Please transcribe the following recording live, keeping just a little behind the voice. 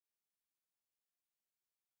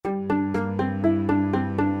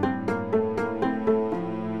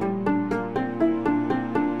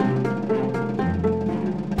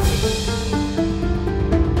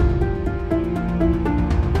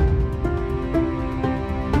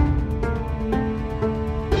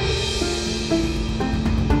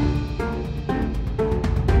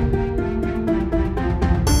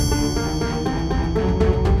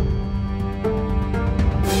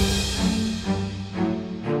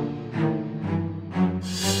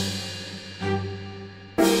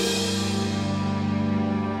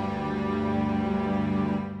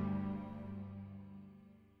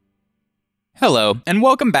Hello, and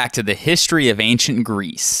welcome back to the History of Ancient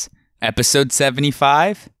Greece, Episode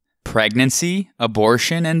 75, Pregnancy,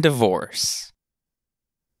 Abortion, and Divorce.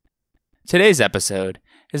 Today's episode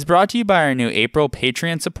is brought to you by our new April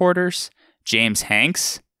Patreon supporters, James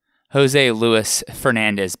Hanks, Jose Luis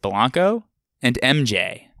Fernandez Blanco, and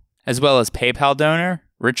MJ, as well as PayPal donor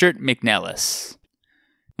Richard McNellis.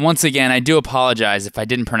 Once again, I do apologize if I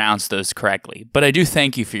didn't pronounce those correctly, but I do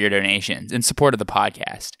thank you for your donations in support of the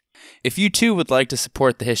podcast. If you too would like to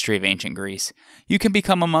support the history of ancient Greece, you can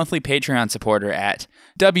become a monthly Patreon supporter at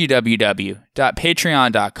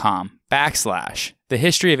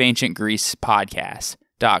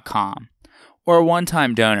www.patreon.com/thehistoryofancientgreecepodcast.com or a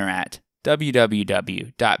one-time donor at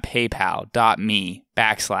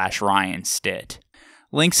www.paypal.me/Ryan Stitt.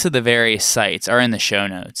 Links to the various sites are in the show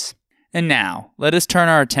notes. And now, let us turn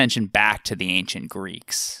our attention back to the ancient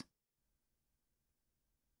Greeks.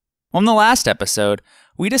 On the last episode,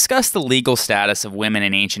 we discussed the legal status of women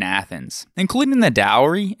in ancient Athens, including the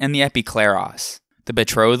dowry and the epikleros, the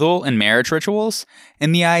betrothal and marriage rituals,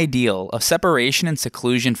 and the ideal of separation and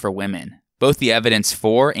seclusion for women, both the evidence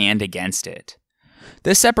for and against it.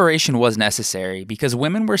 This separation was necessary because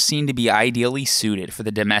women were seen to be ideally suited for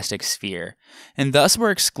the domestic sphere, and thus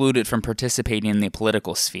were excluded from participating in the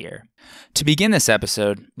political sphere. To begin this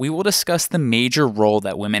episode, we will discuss the major role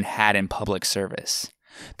that women had in public service.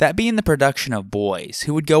 That being the production of boys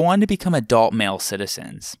who would go on to become adult male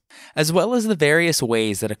citizens, as well as the various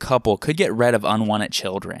ways that a couple could get rid of unwanted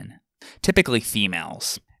children, typically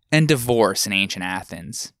females, and divorce in ancient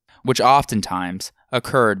Athens, which oftentimes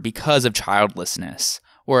occurred because of childlessness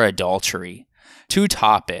or adultery, two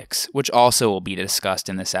topics which also will be discussed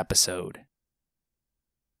in this episode.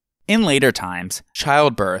 In later times,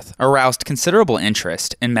 childbirth aroused considerable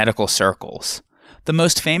interest in medical circles. The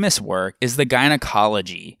most famous work is the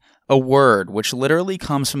gynecology, a word which literally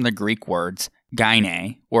comes from the Greek words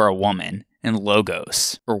gyne, or a woman, and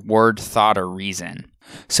logos, or word, thought, or reason,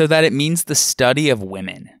 so that it means the study of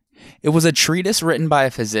women. It was a treatise written by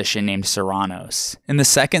a physician named Cyranous in the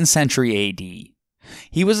 2nd century AD.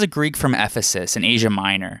 He was a Greek from Ephesus in Asia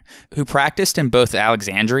Minor who practiced in both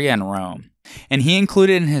Alexandria and Rome, and he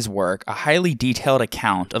included in his work a highly detailed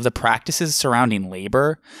account of the practices surrounding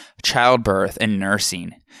labor, childbirth, and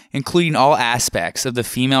nursing, including all aspects of the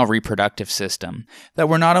female reproductive system that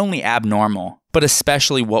were not only abnormal, but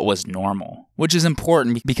especially what was normal, which is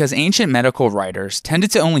important because ancient medical writers tended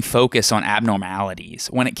to only focus on abnormalities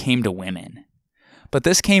when it came to women. But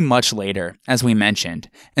this came much later, as we mentioned,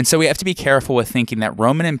 and so we have to be careful with thinking that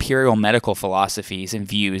Roman imperial medical philosophies and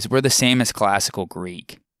views were the same as classical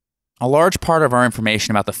Greek. A large part of our information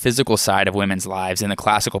about the physical side of women's lives in the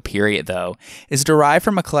classical period, though, is derived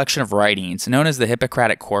from a collection of writings known as the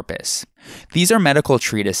Hippocratic Corpus. These are medical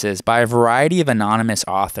treatises by a variety of anonymous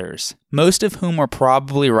authors, most of whom were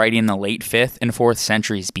probably writing in the late 5th and 4th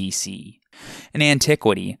centuries BC. In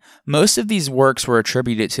antiquity, most of these works were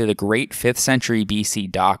attributed to the great 5th century BC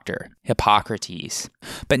doctor, Hippocrates,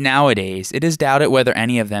 but nowadays it is doubted whether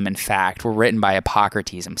any of them in fact were written by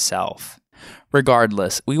Hippocrates himself.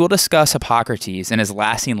 Regardless, we will discuss Hippocrates and his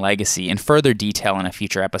lasting legacy in further detail in a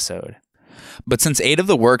future episode. But since 8 of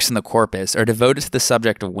the works in the corpus are devoted to the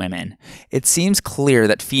subject of women, it seems clear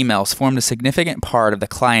that females formed a significant part of the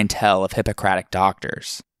clientele of Hippocratic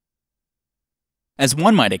doctors. As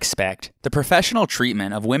one might expect, the professional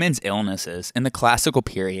treatment of women's illnesses in the classical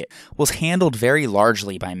period was handled very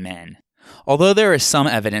largely by men. Although there is some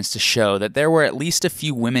evidence to show that there were at least a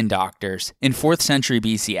few women doctors in 4th century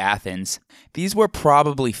BC Athens, these were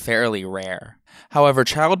probably fairly rare. However,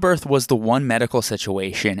 childbirth was the one medical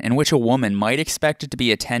situation in which a woman might expect it to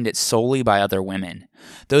be attended solely by other women,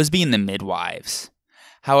 those being the midwives.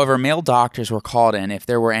 However, male doctors were called in if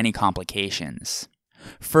there were any complications.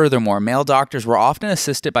 Furthermore, male doctors were often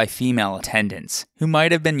assisted by female attendants, who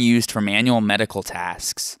might have been used for manual medical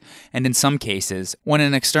tasks, and in some cases, when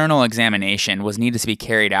an external examination was needed to be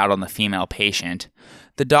carried out on the female patient,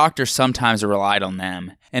 the doctor sometimes relied on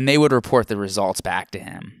them, and they would report the results back to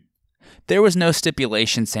him. There was no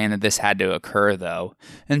stipulation saying that this had to occur, though,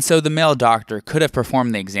 and so the male doctor could have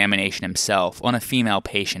performed the examination himself on a female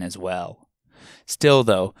patient as well. Still,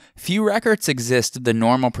 though, few records exist of the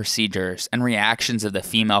normal procedures and reactions of the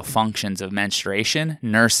female functions of menstruation,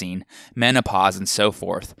 nursing, menopause, and so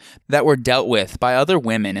forth that were dealt with by other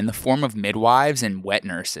women in the form of midwives and wet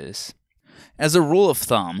nurses. As a rule of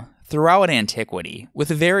thumb, throughout antiquity, with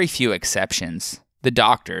very few exceptions, the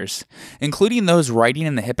doctors, including those writing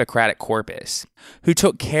in the Hippocratic Corpus, who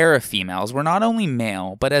took care of females were not only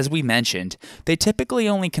male, but as we mentioned, they typically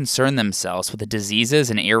only concerned themselves with the diseases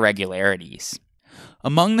and irregularities.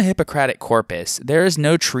 Among the Hippocratic Corpus, there is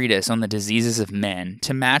no treatise on the diseases of men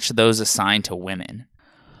to match those assigned to women.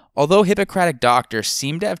 Although Hippocratic doctors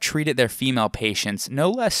seem to have treated their female patients no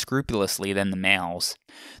less scrupulously than the males,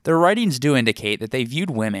 their writings do indicate that they viewed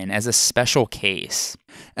women as a special case,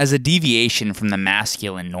 as a deviation from the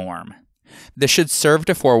masculine norm. This should serve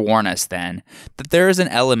to forewarn us, then, that there is an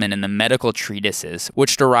element in the medical treatises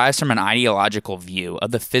which derives from an ideological view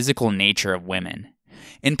of the physical nature of women.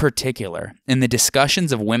 In particular, in the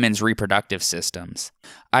discussions of women's reproductive systems,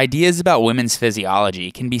 ideas about women's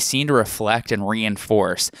physiology can be seen to reflect and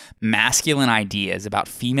reinforce masculine ideas about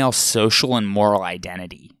female social and moral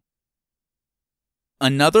identity.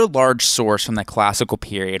 Another large source from the classical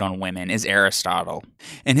period on women is Aristotle,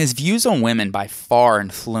 and his views on women by far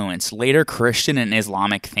influenced later Christian and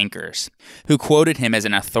Islamic thinkers, who quoted him as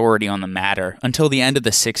an authority on the matter until the end of the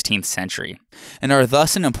 16th century, and are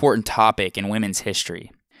thus an important topic in women's history.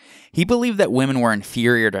 He believed that women were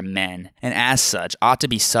inferior to men, and as such ought to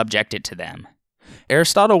be subjected to them.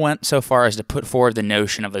 Aristotle went so far as to put forward the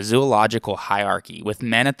notion of a zoological hierarchy, with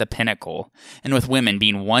men at the pinnacle, and with women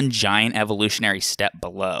being one giant evolutionary step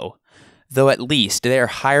below, though at least they are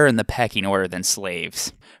higher in the pecking order than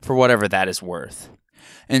slaves, for whatever that is worth.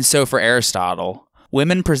 And so for Aristotle,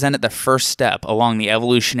 women presented the first step along the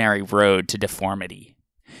evolutionary road to deformity.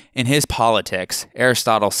 In his Politics,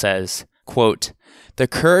 Aristotle says, quote, "The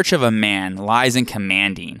courage of a man lies in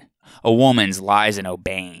commanding, a woman's lies in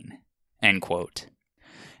obeying." End quote.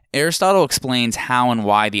 Aristotle explains how and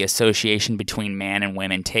why the association between man and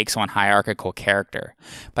women takes on hierarchical character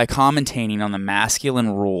by commentating on the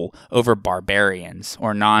masculine rule over barbarians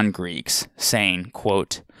or non-Greeks, saying,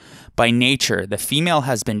 quote, "By nature the female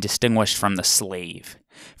has been distinguished from the slave,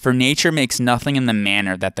 for nature makes nothing in the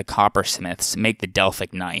manner that the coppersmiths make the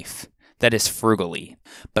Delphic knife, that is frugally,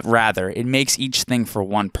 but rather it makes each thing for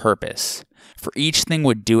one purpose. For each thing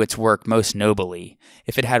would do its work most nobly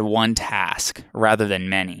if it had one task rather than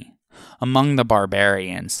many. Among the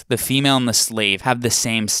barbarians, the female and the slave have the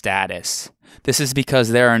same status. This is because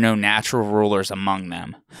there are no natural rulers among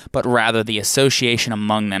them, but rather the association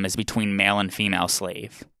among them is between male and female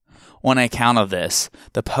slave. On account of this,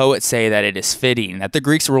 the poets say that it is fitting that the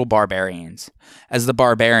Greeks rule barbarians, as the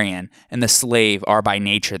barbarian and the slave are by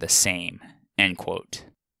nature the same." End quote.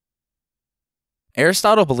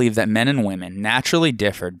 Aristotle believed that men and women naturally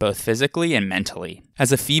differed both physically and mentally,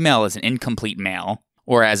 as a female is an incomplete male,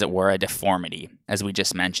 or as it were a deformity, as we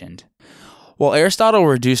just mentioned. While Aristotle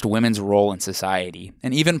reduced women's role in society,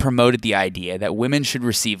 and even promoted the idea that women should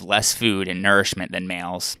receive less food and nourishment than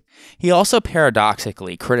males, he also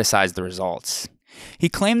paradoxically criticized the results. He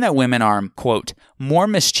claimed that women are, quote, "more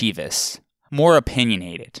mischievous, more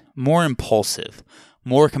opinionated, more impulsive,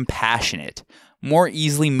 more compassionate, more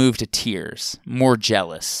easily moved to tears, more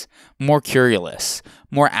jealous, more querulous,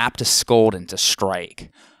 more apt to scold and to strike,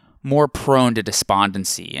 more prone to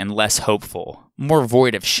despondency and less hopeful, more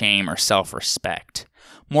void of shame or self-respect,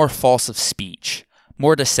 more false of speech,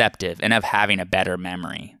 more deceptive and of having a better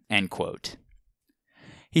memory." End quote.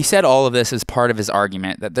 He said all of this as part of his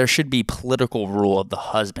argument that there should be political rule of the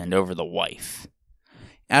husband over the wife.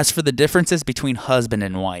 As for the differences between husband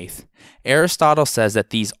and wife, Aristotle says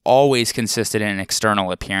that these always consisted in external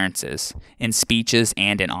appearances, in speeches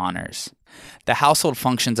and in honors. The household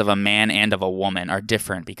functions of a man and of a woman are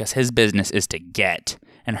different because his business is to get,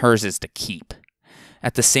 and hers is to keep.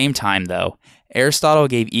 At the same time, though, Aristotle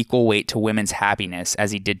gave equal weight to women's happiness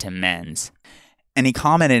as he did to men's. And he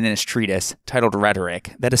commented in his treatise, titled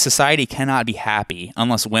Rhetoric, that a society cannot be happy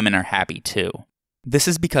unless women are happy too. This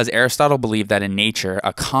is because Aristotle believed that in nature,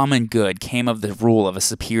 a common good came of the rule of a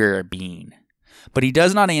superior being. But he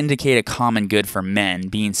does not indicate a common good for men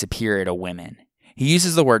being superior to women. He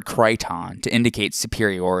uses the word kriton to indicate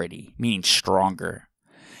superiority, meaning stronger.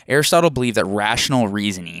 Aristotle believed that rational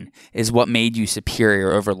reasoning is what made you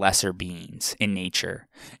superior over lesser beings in nature,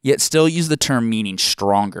 yet still used the term meaning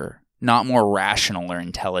stronger, not more rational or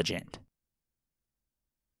intelligent.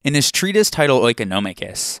 In his treatise titled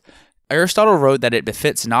Oikonomicus, Aristotle wrote that it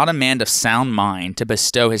befits not a man of sound mind to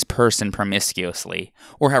bestow his person promiscuously,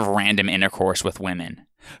 or have random intercourse with women,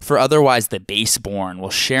 for otherwise the base-born will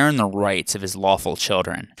share in the rights of his lawful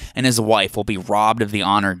children, and his wife will be robbed of the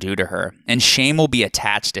honor due to her, and shame will be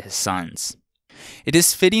attached to his sons. It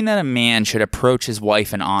is fitting that a man should approach his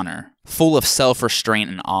wife in honor, full of self-restraint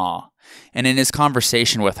and awe, and in his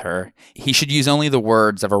conversation with her, he should use only the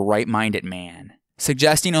words of a right-minded man,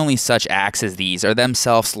 suggesting only such acts as these are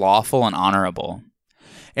themselves lawful and honorable.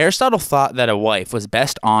 Aristotle thought that a wife was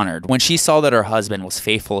best honored when she saw that her husband was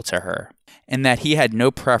faithful to her, and that he had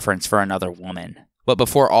no preference for another woman, but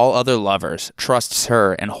before all other lovers trusts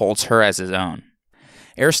her and holds her as his own.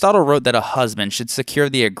 Aristotle wrote that a husband should secure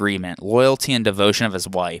the agreement, loyalty, and devotion of his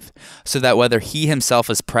wife, so that whether he himself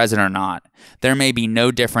is present or not, there may be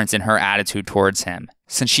no difference in her attitude towards him,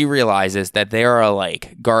 since she realizes that they are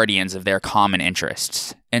alike guardians of their common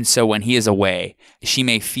interests, and so when he is away, she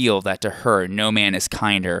may feel that to her no man is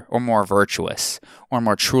kinder or more virtuous or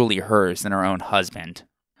more truly hers than her own husband.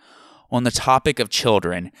 On the topic of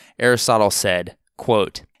children, Aristotle said,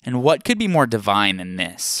 quote, "And what could be more divine than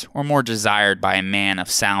this, or more desired by a man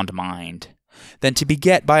of sound mind, than to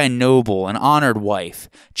beget by a noble and honored wife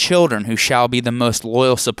children who shall be the most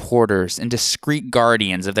loyal supporters and discreet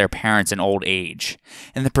guardians of their parents in old age,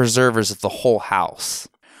 and the preservers of the whole house?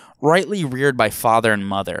 Rightly reared by father and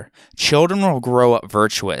mother, children will grow up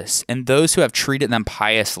virtuous, and those who have treated them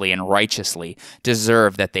piously and righteously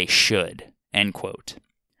deserve that they should." End quote.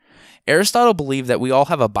 Aristotle believed that we all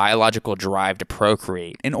have a biological drive to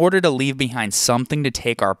procreate in order to leave behind something to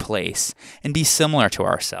take our place and be similar to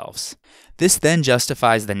ourselves. This then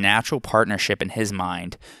justifies the natural partnership in his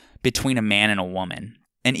mind between a man and a woman.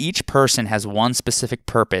 And each person has one specific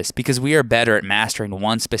purpose because we are better at mastering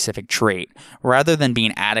one specific trait rather than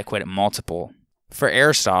being adequate at multiple. For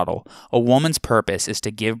Aristotle, a woman's purpose is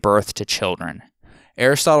to give birth to children.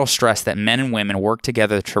 Aristotle stressed that men and women work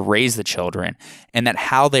together to raise the children, and that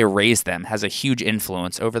how they raise them has a huge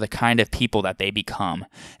influence over the kind of people that they become,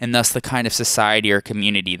 and thus the kind of society or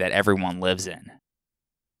community that everyone lives in.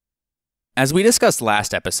 As we discussed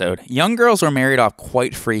last episode, young girls were married off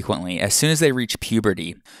quite frequently as soon as they reached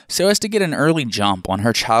puberty, so as to get an early jump on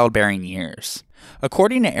her childbearing years.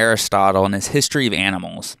 According to Aristotle in his History of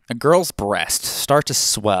Animals, a girl's breasts start to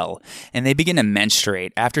swell and they begin to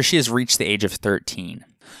menstruate after she has reached the age of 13.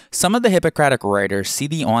 Some of the Hippocratic writers see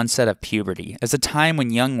the onset of puberty as a time when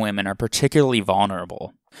young women are particularly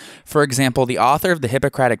vulnerable. For example, the author of the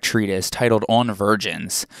Hippocratic treatise titled On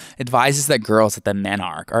Virgins advises that girls at the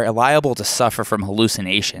menarche are liable to suffer from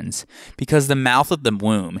hallucinations because the mouth of the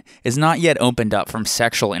womb is not yet opened up from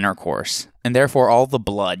sexual intercourse, and therefore all the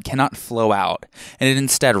blood cannot flow out, and it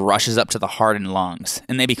instead rushes up to the heart and lungs,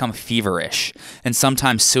 and they become feverish, and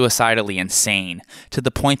sometimes suicidally insane, to the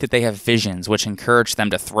point that they have visions which encourage them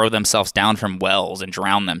to throw themselves down from wells and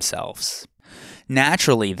drown themselves.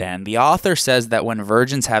 Naturally, then, the author says that when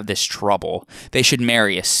virgins have this trouble, they should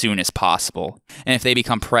marry as soon as possible, and if they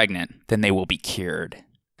become pregnant, then they will be cured.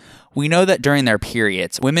 We know that during their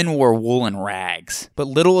periods, women wore woolen rags, but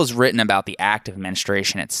little is written about the act of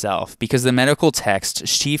menstruation itself because the medical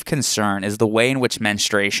text's chief concern is the way in which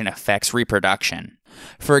menstruation affects reproduction.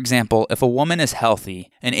 For example, if a woman is healthy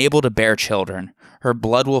and able to bear children, her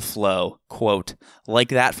blood will flow, quote, like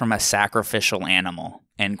that from a sacrificial animal,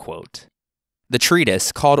 end quote. The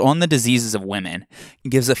treatise, called On the Diseases of Women,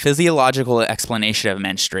 gives a physiological explanation of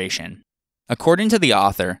menstruation. According to the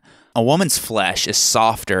author, a woman's flesh is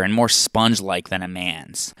softer and more sponge-like than a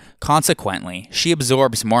man's. Consequently, she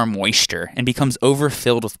absorbs more moisture and becomes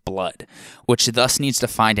overfilled with blood, which thus needs to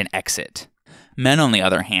find an exit. Men, on the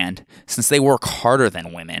other hand, since they work harder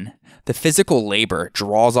than women, the physical labor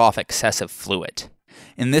draws off excessive fluid.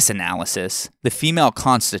 In this analysis, the female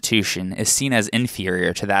constitution is seen as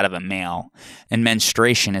inferior to that of a male, and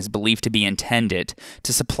menstruation is believed to be intended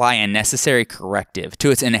to supply a necessary corrective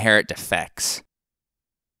to its inherent defects.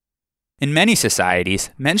 In many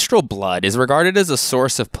societies, menstrual blood is regarded as a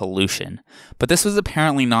source of pollution, but this was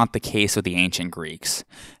apparently not the case with the ancient Greeks,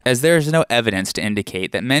 as there is no evidence to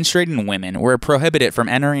indicate that menstruating women were prohibited from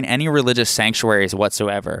entering any religious sanctuaries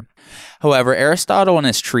whatsoever. However, Aristotle in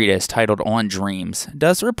his treatise titled On Dreams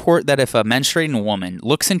does report that if a menstruating woman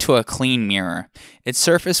looks into a clean mirror, its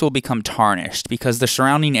surface will become tarnished because the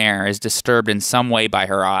surrounding air is disturbed in some way by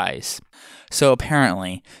her eyes. So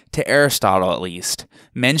apparently, to Aristotle at least,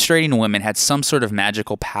 menstruating women had some sort of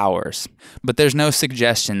magical powers, but there's no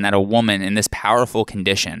suggestion that a woman in this powerful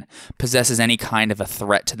condition possesses any kind of a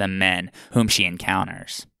threat to the men whom she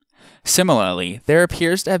encounters. Similarly, there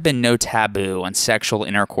appears to have been no taboo on sexual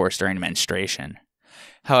intercourse during menstruation.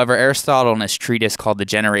 However, Aristotle in his treatise called The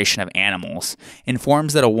Generation of Animals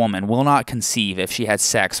informs that a woman will not conceive if she has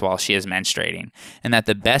sex while she is menstruating, and that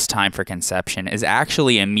the best time for conception is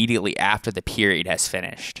actually immediately after the period has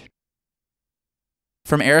finished.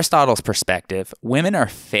 From Aristotle's perspective, women are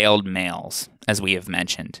failed males, as we have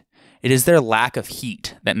mentioned. It is their lack of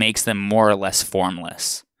heat that makes them more or less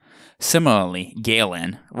formless. Similarly,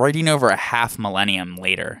 Galen, writing over a half millennium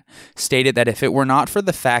later, stated that if it were not for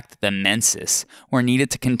the fact that the menses were needed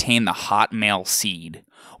to contain the hot male seed,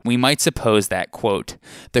 we might suppose that, quote,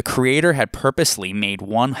 the Creator had purposely made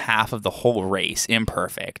one half of the whole race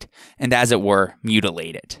imperfect, and as it were,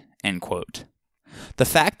 mutilated, end quote. The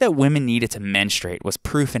fact that women needed to menstruate was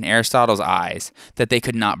proof in Aristotle's eyes that they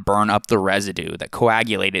could not burn up the residue that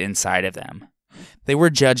coagulated inside of them. They were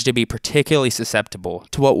judged to be particularly susceptible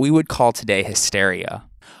to what we would call today hysteria,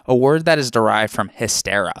 a word that is derived from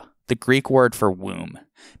hystera, the Greek word for womb,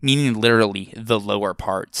 meaning literally the lower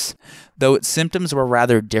parts, though its symptoms were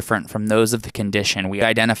rather different from those of the condition we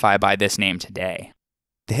identify by this name today.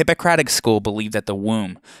 The Hippocratic school believed that the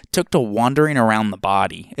womb took to wandering around the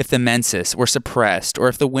body if the menses were suppressed or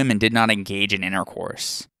if the women did not engage in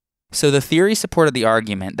intercourse. So the theory supported the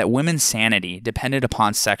argument that women's sanity depended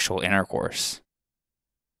upon sexual intercourse.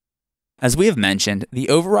 As we have mentioned, the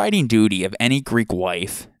overriding duty of any Greek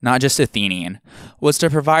wife, not just Athenian, was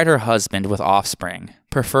to provide her husband with offspring,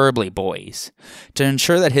 preferably boys, to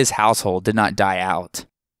ensure that his household did not die out.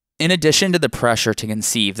 In addition to the pressure to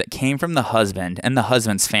conceive that came from the husband and the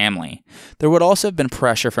husband's family, there would also have been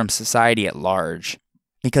pressure from society at large,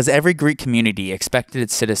 because every Greek community expected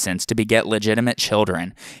its citizens to beget legitimate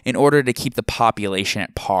children in order to keep the population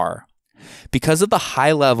at par. Because of the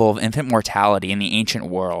high level of infant mortality in the ancient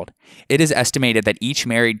world, it is estimated that each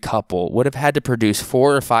married couple would have had to produce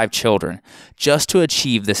 4 or 5 children just to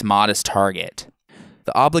achieve this modest target.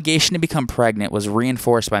 The obligation to become pregnant was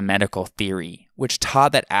reinforced by medical theory, which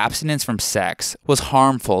taught that abstinence from sex was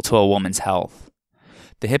harmful to a woman's health.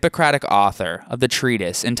 The Hippocratic author of the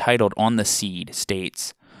treatise entitled On the Seed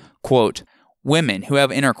states, quote, "Women who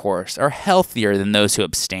have intercourse are healthier than those who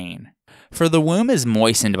abstain. For the womb is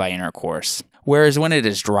moistened by intercourse, whereas when it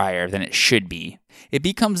is drier than it should be, it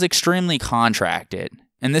becomes extremely contracted,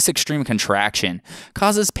 and this extreme contraction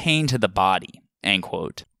causes pain to the body." End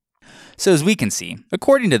quote. So as we can see,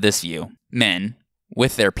 according to this view, men,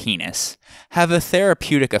 with their penis, have a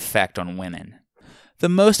therapeutic effect on women. The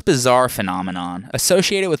most bizarre phenomenon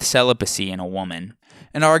associated with celibacy in a woman,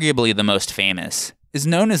 and arguably the most famous, is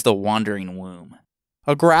known as the wandering womb.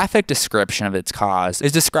 A graphic description of its cause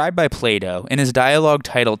is described by Plato in his dialogue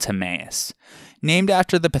titled Timaeus, named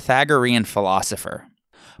after the Pythagorean philosopher.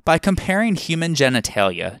 By comparing human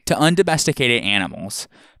genitalia to undomesticated animals,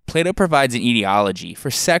 Plato provides an etiology for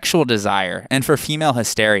sexual desire and for female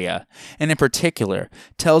hysteria, and in particular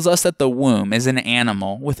tells us that the womb is an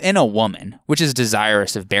animal within a woman which is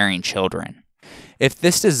desirous of bearing children. If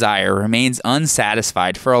this desire remains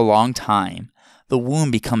unsatisfied for a long time, the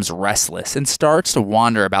womb becomes restless and starts to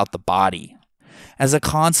wander about the body. As a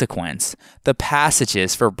consequence, the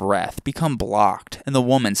passages for breath become blocked and the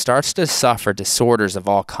woman starts to suffer disorders of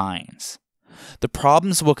all kinds. The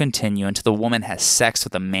problems will continue until the woman has sex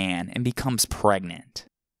with a man and becomes pregnant.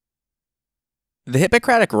 The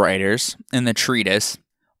Hippocratic writers, in the treatise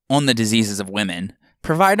On the Diseases of Women,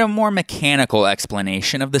 provide a more mechanical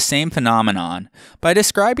explanation of the same phenomenon by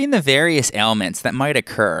describing the various ailments that might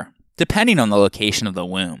occur, depending on the location of the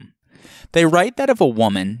womb. They write that if a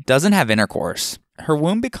woman doesn't have intercourse, her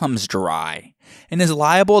womb becomes dry and is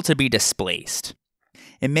liable to be displaced.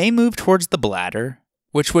 It may move towards the bladder,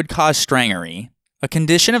 which would cause strangury, a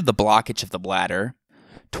condition of the blockage of the bladder,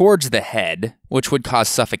 towards the head, which would cause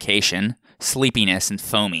suffocation, sleepiness, and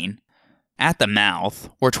foaming, at the mouth,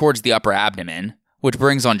 or towards the upper abdomen, which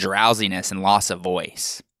brings on drowsiness and loss of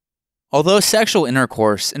voice. Although sexual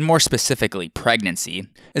intercourse, and more specifically pregnancy,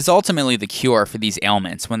 is ultimately the cure for these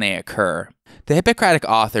ailments when they occur, the Hippocratic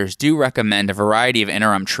authors do recommend a variety of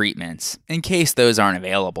interim treatments, in case those aren't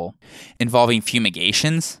available, involving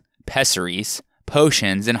fumigations, pessaries,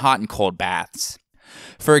 potions, and hot and cold baths.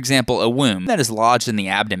 For example, a wound that is lodged in the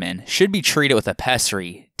abdomen should be treated with a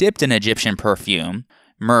pessary dipped in Egyptian perfume,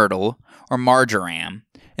 myrtle, or marjoram,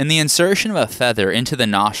 and the insertion of a feather into the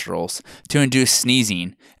nostrils to induce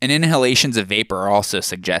sneezing, and inhalations of vapor are also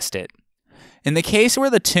suggested. In the case where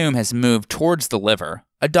the tomb has moved towards the liver,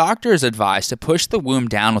 a doctor is advised to push the womb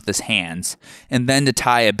down with his hands, and then to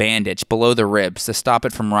tie a bandage below the ribs to stop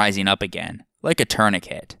it from rising up again, like a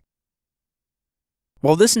tourniquet.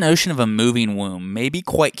 While this notion of a moving womb may be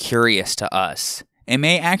quite curious to us, it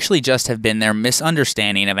may actually just have been their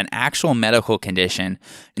misunderstanding of an actual medical condition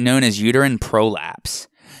known as uterine prolapse,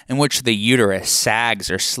 in which the uterus sags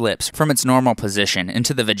or slips from its normal position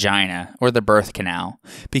into the vagina or the birth canal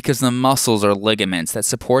because the muscles or ligaments that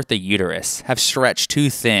support the uterus have stretched too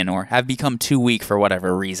thin or have become too weak for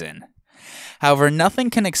whatever reason. However,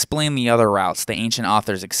 nothing can explain the other routes the ancient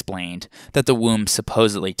authors explained that the womb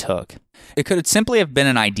supposedly took. It could simply have been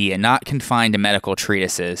an idea not confined to medical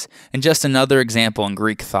treatises, and just another example in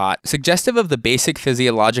Greek thought suggestive of the basic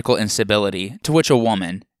physiological instability to which a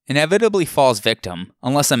woman inevitably falls victim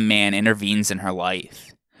unless a man intervenes in her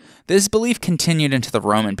life. This belief continued into the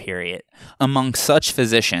Roman period, among such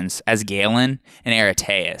physicians as Galen and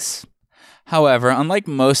Aristetle. However, unlike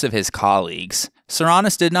most of his colleagues,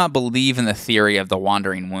 Soranus did not believe in the theory of the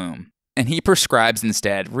wandering womb, and he prescribes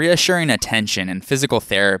instead reassuring attention and physical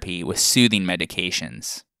therapy with soothing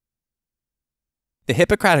medications. The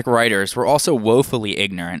Hippocratic writers were also woefully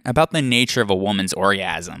ignorant about the nature of a woman's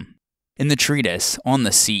orgasm. In the treatise, On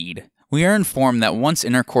the Seed, we are informed that once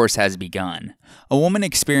intercourse has begun, a woman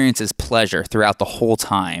experiences pleasure throughout the whole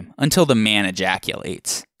time until the man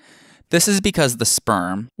ejaculates. This is because the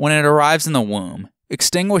sperm, when it arrives in the womb,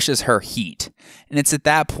 extinguishes her heat, and it's at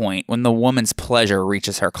that point when the woman's pleasure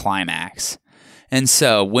reaches her climax. And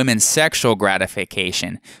so, women's sexual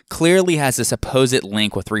gratification clearly has a supposed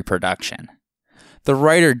link with reproduction. The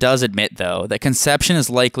writer does admit, though, that conception is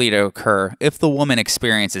likely to occur if the woman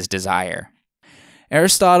experiences desire.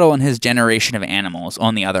 Aristotle in his Generation of Animals,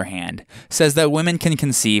 on the other hand, says that women can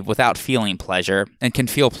conceive without feeling pleasure and can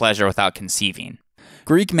feel pleasure without conceiving.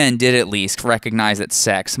 Greek men did at least recognize that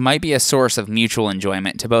sex might be a source of mutual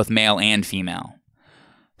enjoyment to both male and female.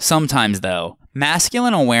 Sometimes, though,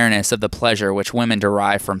 masculine awareness of the pleasure which women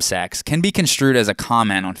derive from sex can be construed as a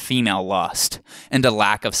comment on female lust and a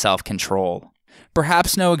lack of self-control.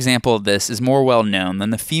 Perhaps no example of this is more well known than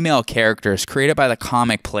the female characters created by the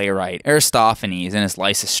comic playwright Aristophanes in his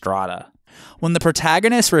Lysistrata. When the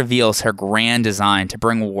protagonist reveals her grand design to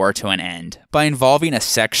bring war to an end by involving a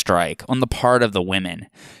sex strike on the part of the women,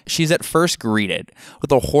 she's at first greeted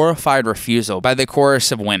with a horrified refusal by the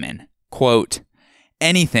chorus of women. Quote,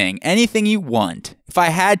 anything you want. If I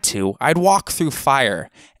had to, I'd walk through fire.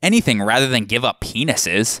 Anything rather than give up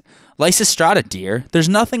penises. Lysistrata, dear, there's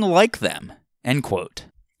nothing like them. End quote.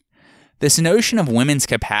 This notion of women's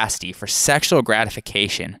capacity for sexual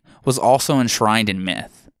gratification was also enshrined in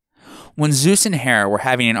myth. When Zeus and Hera were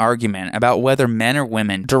having an argument about whether men or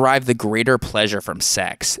women derive the greater pleasure from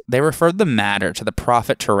sex, they referred the matter to the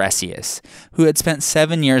prophet Tiresias, who had spent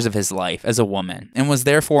 7 years of his life as a woman and was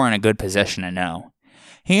therefore in a good position to know.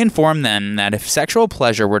 He informed them that if sexual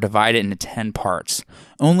pleasure were divided into 10 parts,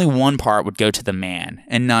 only 1 part would go to the man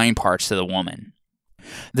and 9 parts to the woman.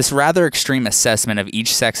 This rather extreme assessment of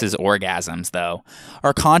each sex's orgasms, though,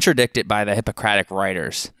 are contradicted by the Hippocratic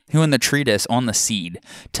writers, who in the treatise On the Seed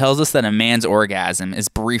tells us that a man's orgasm is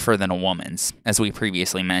briefer than a woman's, as we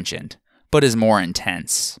previously mentioned, but is more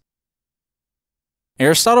intense.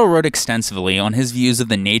 Aristotle wrote extensively on his views of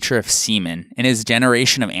the nature of semen in his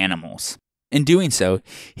Generation of Animals. In doing so,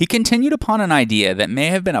 he continued upon an idea that may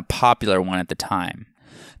have been a popular one at the time.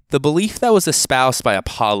 The belief that was espoused by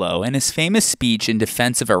Apollo in his famous speech in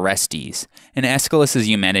defense of Orestes and Aeschylus's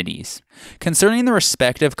Eumenides, concerning the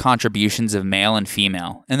respective contributions of male and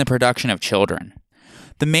female in the production of children.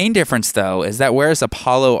 The main difference, though, is that whereas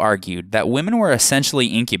Apollo argued that women were essentially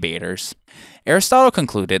incubators, Aristotle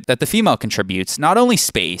concluded that the female contributes not only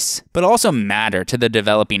space, but also matter to the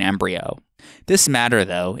developing embryo. This matter,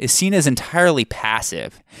 though, is seen as entirely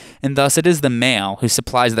passive, and thus it is the male who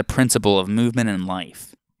supplies the principle of movement and life.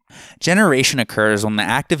 Generation occurs when the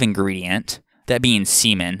active ingredient, that being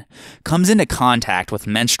semen, comes into contact with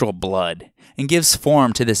menstrual blood and gives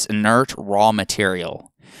form to this inert, raw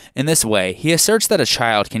material. In this way, he asserts that a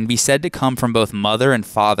child can be said to come from both mother and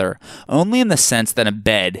father only in the sense that a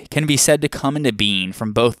bed can be said to come into being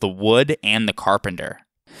from both the wood and the carpenter.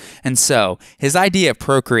 And so, his idea of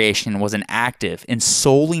procreation was an active and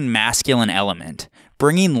solely masculine element,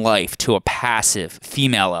 bringing life to a passive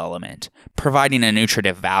female element, providing a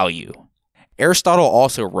nutritive value. Aristotle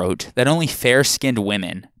also wrote that only fair-skinned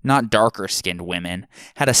women, not darker-skinned women,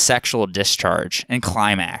 had a sexual discharge and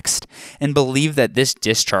climaxed, and believed that this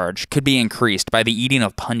discharge could be increased by the eating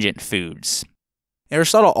of pungent foods.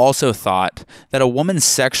 Aristotle also thought that a woman's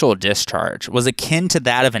sexual discharge was akin to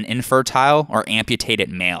that of an infertile or amputated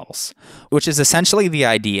male's, which is essentially the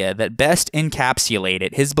idea that best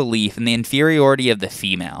encapsulated his belief in the inferiority of the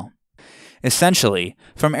female. Essentially,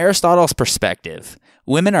 from Aristotle's perspective,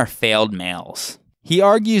 women are failed males. He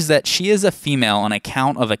argues that she is a female on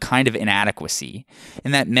account of a kind of inadequacy,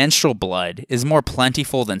 and that menstrual blood is more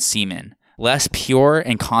plentiful than semen, less pure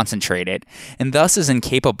and concentrated, and thus is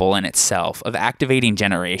incapable in itself of activating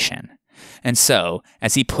generation. And so,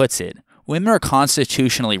 as he puts it, women are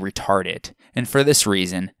constitutionally retarded, and for this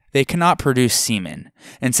reason, they cannot produce semen,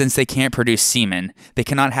 and since they can't produce semen, they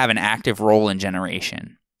cannot have an active role in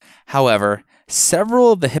generation. However,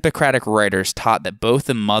 several of the Hippocratic writers taught that both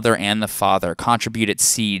the mother and the father contributed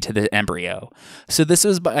seed to the embryo, so this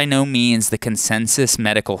was by no means the consensus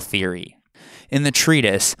medical theory. In the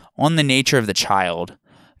treatise, On the Nature of the Child,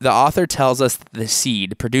 the author tells us that the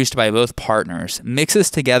seed produced by both partners mixes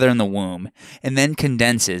together in the womb and then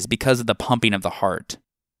condenses because of the pumping of the heart.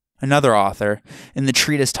 Another author, in the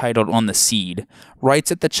treatise titled On the Seed, writes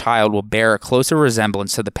that the child will bear a closer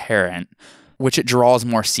resemblance to the parent which it draws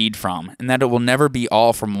more seed from, and that it will never be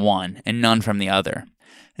all from one and none from the other.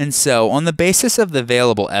 And so, on the basis of the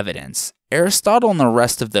available evidence, Aristotle and the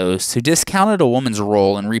rest of those who discounted a woman's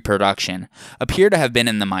role in reproduction appear to have been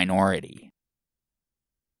in the minority.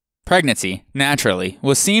 Pregnancy, naturally,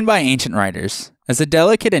 was seen by ancient writers as a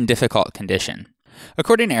delicate and difficult condition.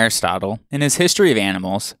 According to Aristotle, in his History of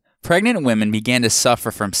Animals, pregnant women began to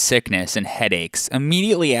suffer from sickness and headaches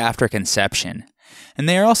immediately after conception, and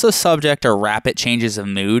they are also subject to rapid changes of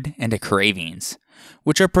mood and to cravings,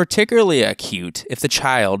 which are particularly acute if the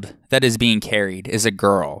child that is being carried is a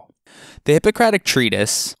girl. The Hippocratic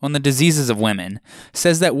Treatise on the Diseases of Women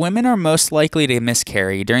says that women are most likely to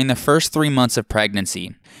miscarry during the first 3 months of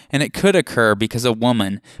pregnancy, and it could occur because a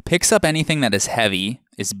woman picks up anything that is heavy,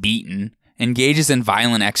 is beaten, engages in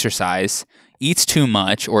violent exercise, eats too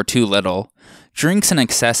much or too little, drinks an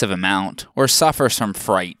excessive amount, or suffers from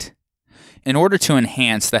fright. In order to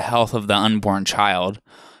enhance the health of the unborn child,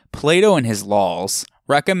 Plato in his Laws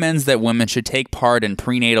recommends that women should take part in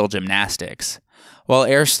prenatal gymnastics, while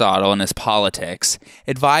Aristotle in his Politics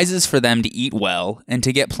advises for them to eat well and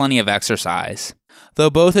to get plenty of exercise, though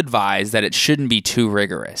both advise that it shouldn't be too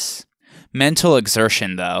rigorous. Mental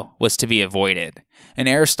exertion, though, was to be avoided, and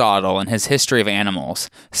Aristotle in his History of Animals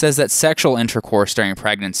says that sexual intercourse during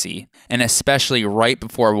pregnancy, and especially right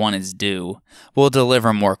before one is due, will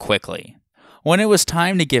deliver more quickly. When it was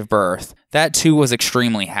time to give birth, that too was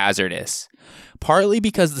extremely hazardous, partly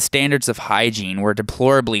because the standards of hygiene were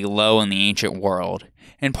deplorably low in the ancient world,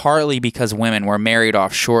 and partly because women were married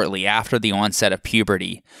off shortly after the onset of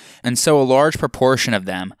puberty, and so a large proportion of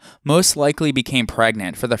them most likely became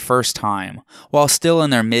pregnant for the first time while still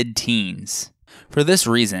in their mid-teens. For this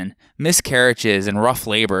reason, miscarriages and rough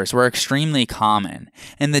labors were extremely common,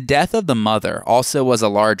 and the death of the mother also was a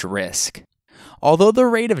large risk. Although the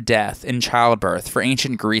rate of death in childbirth for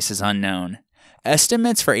ancient Greece is unknown,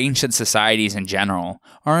 estimates for ancient societies in general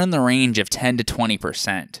are in the range of 10 to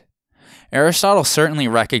 20%. Aristotle certainly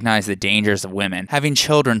recognized the dangers of women having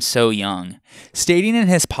children so young, stating in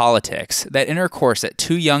his Politics that intercourse at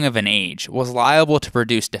too young of an age was liable to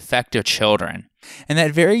produce defective children, and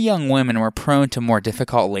that very young women were prone to more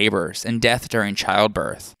difficult labors and death during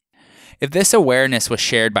childbirth. If this awareness was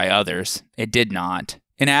shared by others, it did not,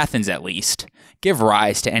 in Athens at least, give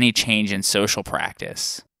rise to any change in social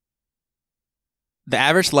practice. The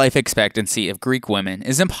average life expectancy of Greek women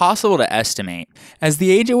is impossible to estimate, as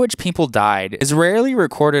the age at which people died is rarely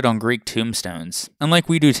recorded on Greek tombstones, unlike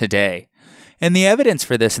we do today, and the evidence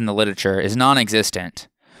for this in the literature is non-existent.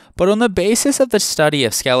 But on the basis of the study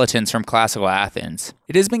of skeletons from classical Athens,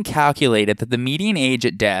 it has been calculated that the median age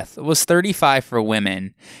at death was 35 for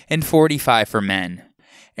women and 45 for men.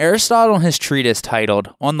 Aristotle in his treatise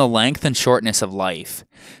titled On the Length and Shortness of Life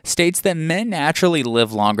states that men naturally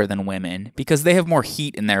live longer than women because they have more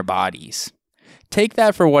heat in their bodies. Take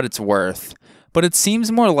that for what it's worth, but it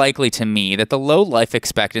seems more likely to me that the low life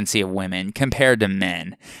expectancy of women compared to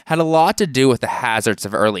men had a lot to do with the hazards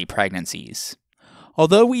of early pregnancies.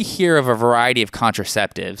 Although we hear of a variety of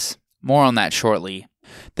contraceptives, more on that shortly,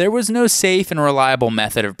 there was no safe and reliable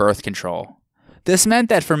method of birth control. This meant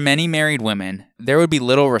that for many married women, there would be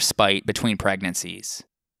little respite between pregnancies.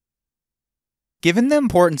 Given the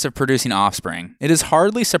importance of producing offspring, it is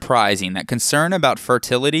hardly surprising that concern about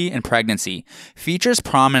fertility and pregnancy features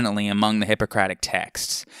prominently among the Hippocratic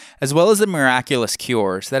texts, as well as the miraculous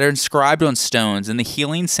cures that are inscribed on stones in the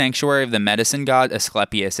healing sanctuary of the medicine god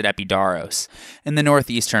Asclepius at Epidaurus in the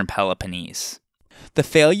northeastern Peloponnese. The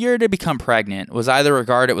failure to become pregnant was either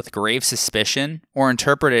regarded with grave suspicion or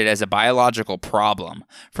interpreted as a biological problem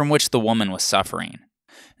from which the woman was suffering.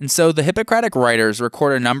 And so the Hippocratic writers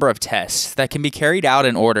record a number of tests that can be carried out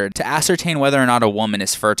in order to ascertain whether or not a woman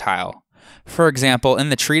is fertile. For example, in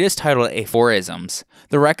the treatise titled Aphorisms,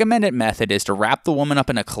 the recommended method is to wrap the woman up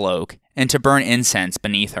in a cloak and to burn incense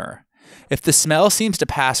beneath her. If the smell seems to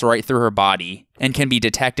pass right through her body and can be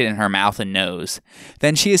detected in her mouth and nose,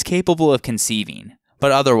 then she is capable of conceiving,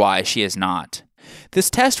 but otherwise she is not. This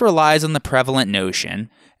test relies on the prevalent notion,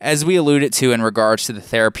 as we alluded to in regards to the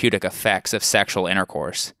therapeutic effects of sexual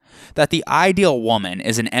intercourse, that the ideal woman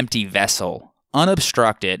is an empty vessel,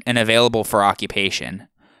 unobstructed and available for occupation,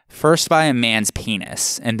 first by a man's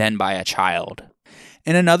penis and then by a child.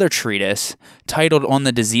 In another treatise, titled On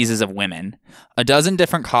the Diseases of Women, a dozen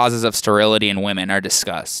different causes of sterility in women are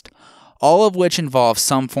discussed, all of which involve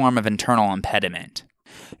some form of internal impediment.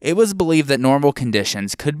 It was believed that normal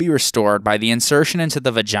conditions could be restored by the insertion into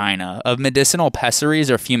the vagina of medicinal pessaries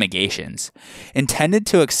or fumigations, intended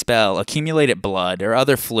to expel accumulated blood or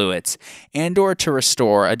other fluids and/or to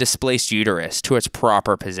restore a displaced uterus to its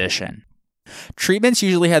proper position. Treatments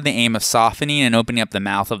usually had the aim of softening and opening up the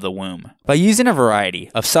mouth of the womb by using a variety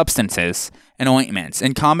of substances and ointments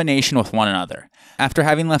in combination with one another after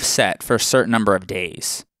having left set for a certain number of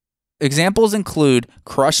days. Examples include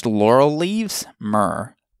crushed laurel leaves,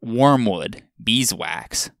 myrrh, wormwood,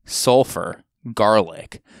 beeswax, sulfur,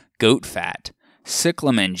 garlic, goat fat,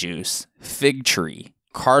 cyclamen juice, fig tree,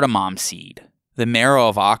 cardamom seed, the marrow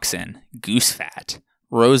of oxen, goose fat,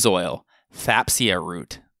 rose oil, thapsia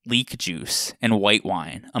root, leek juice, and white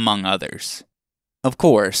wine, among others. Of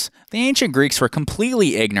course, the ancient Greeks were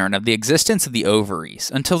completely ignorant of the existence of the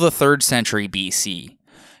ovaries until the 3rd century BC.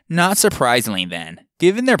 Not surprisingly then,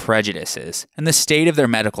 given their prejudices and the state of their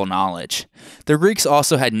medical knowledge, the Greeks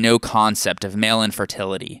also had no concept of male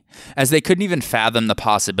infertility, as they couldn't even fathom the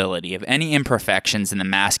possibility of any imperfections in the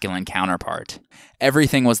masculine counterpart.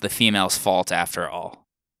 Everything was the female's fault after all.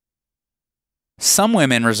 Some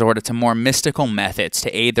women resorted to more mystical methods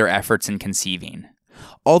to aid their efforts in conceiving.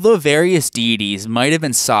 Although various deities might have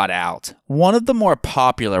been sought out, one of the more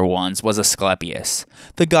popular ones was Asclepius,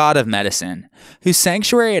 the god of medicine, whose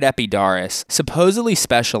sanctuary at Epidaurus supposedly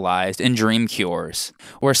specialized in dream cures,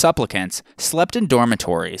 where supplicants slept in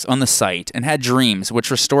dormitories on the site and had dreams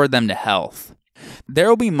which restored them to health. There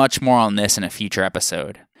will be much more on this in a future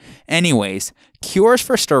episode. Anyways, cures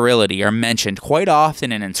for sterility are mentioned quite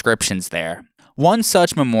often in inscriptions there. One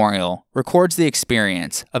such memorial records the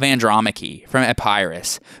experience of Andromache from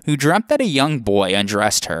Epirus, who dreamt that a young boy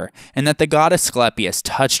undressed her and that the god Asclepius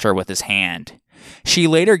touched her with his hand. She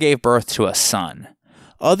later gave birth to a son.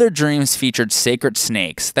 Other dreams featured sacred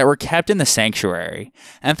snakes that were kept in the sanctuary,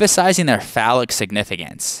 emphasizing their phallic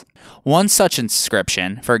significance. One such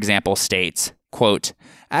inscription, for example, states, quote,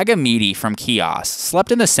 Agamede from Chios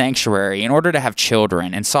slept in the sanctuary in order to have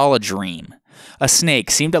children and saw a dream. A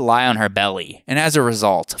snake seemed to lie on her belly, and as a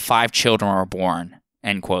result, 5 children were born.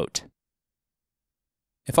 End quote.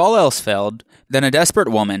 If all else failed, then a desperate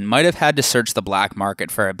woman might have had to search the black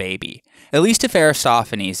market for a baby, at least if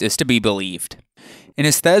Aristophanes is to be believed. In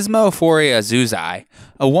his Thesmophoria Zuzai,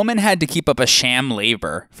 a woman had to keep up a sham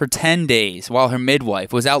labor for 10 days while her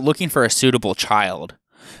midwife was out looking for a suitable child.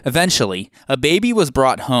 Eventually, a baby was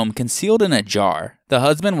brought home concealed in a jar. The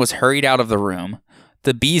husband was hurried out of the room.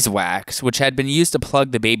 The beeswax, which had been used to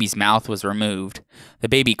plug the baby's mouth, was removed. The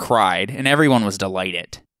baby cried, and everyone was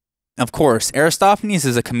delighted. Of course, Aristophanes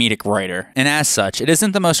is a comedic writer, and as such, it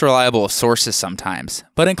isn't the most reliable of sources sometimes.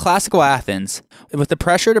 But in classical Athens, with the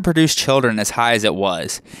pressure to produce children as high as it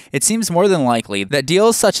was, it seems more than likely that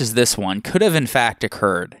deals such as this one could have in fact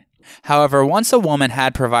occurred. However, once a woman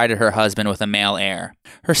had provided her husband with a male heir,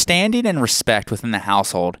 her standing and respect within the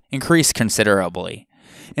household increased considerably.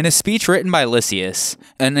 In a speech written by Lysias,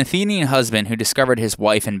 an Athenian husband who discovered his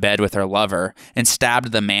wife in bed with her lover and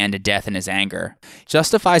stabbed the man to death in his anger,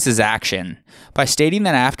 justifies his action by stating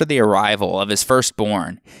that after the arrival of his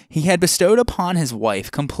firstborn, he had bestowed upon his wife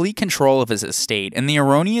complete control of his estate and the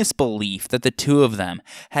erroneous belief that the two of them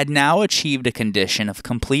had now achieved a condition of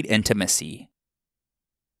complete intimacy.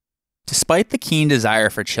 Despite the keen desire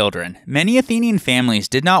for children, many Athenian families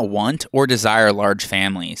did not want or desire large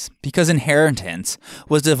families, because inheritance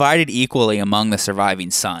was divided equally among the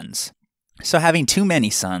surviving sons. So having too many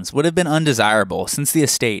sons would have been undesirable, since the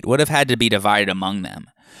estate would have had to be divided among them.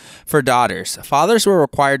 For daughters, fathers were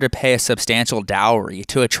required to pay a substantial dowry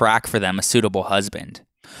to attract for them a suitable husband.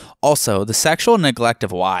 Also, the sexual neglect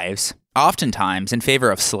of wives, oftentimes in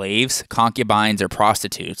favor of slaves, concubines, or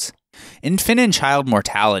prostitutes, infant and child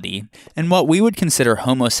mortality, and what we would consider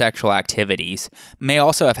homosexual activities may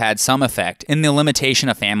also have had some effect in the limitation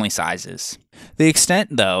of family sizes. The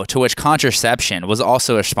extent, though, to which contraception was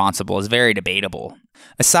also responsible is very debatable.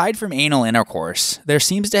 Aside from anal intercourse, there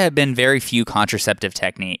seems to have been very few contraceptive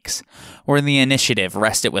techniques, where the initiative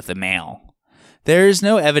rested with the male. There is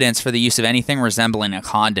no evidence for the use of anything resembling a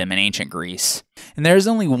condom in ancient Greece, and there is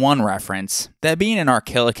only one reference, that being in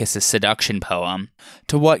Archilochus' seduction poem,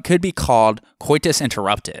 to what could be called coitus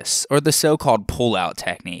interruptus, or the so-called pull-out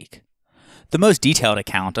technique. The most detailed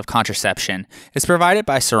account of contraception is provided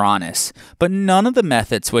by Soranus, but none of the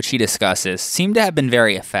methods which he discusses seem to have been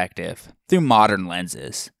very effective, through modern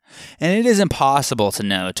lenses, and it is impossible to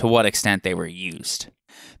know to what extent they were used.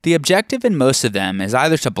 The objective in most of them is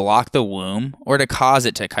either to block the womb or to cause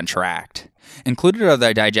it to contract. Included are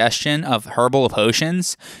the digestion of herbal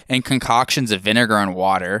potions and concoctions of vinegar and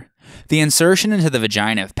water, the insertion into the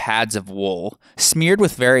vagina of pads of wool, smeared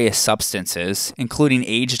with various substances, including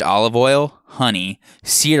aged olive oil, honey,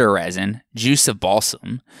 cedar resin, juice of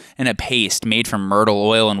balsam, and a paste made from myrtle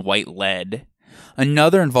oil and white lead.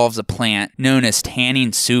 Another involves a plant known as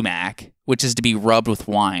tanning sumac, which is to be rubbed with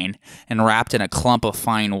wine and wrapped in a clump of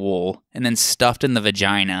fine wool and then stuffed in the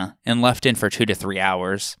vagina and left in for 2 to 3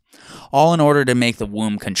 hours, all in order to make the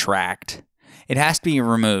womb contract. It has to be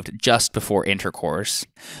removed just before intercourse.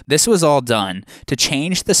 This was all done to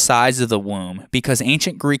change the size of the womb because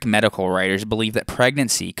ancient Greek medical writers believed that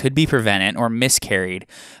pregnancy could be prevented or miscarried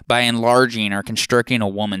by enlarging or constricting a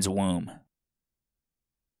woman's womb.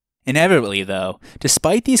 Inevitably, though,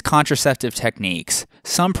 despite these contraceptive techniques,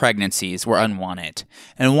 some pregnancies were unwanted,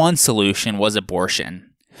 and one solution was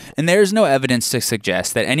abortion. And there is no evidence to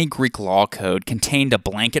suggest that any Greek law code contained a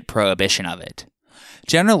blanket prohibition of it.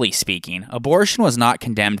 Generally speaking, abortion was not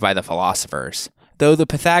condemned by the philosophers, though the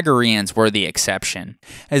Pythagoreans were the exception,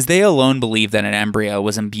 as they alone believed that an embryo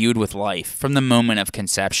was imbued with life from the moment of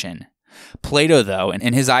conception. Plato, though,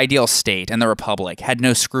 in his ideal state and the Republic, had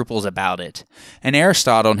no scruples about it, and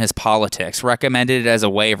Aristotle in his Politics recommended it as a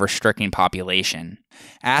way of restricting population.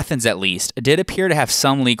 Athens, at least, did appear to have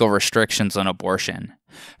some legal restrictions on abortion.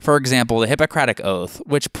 For example, the Hippocratic Oath,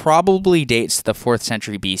 which probably dates to the 4th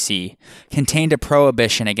century BC, contained a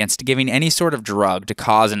prohibition against giving any sort of drug to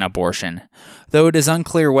cause an abortion, though it is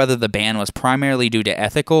unclear whether the ban was primarily due to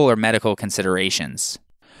ethical or medical considerations.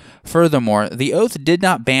 Furthermore, the oath did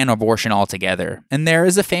not ban abortion altogether, and there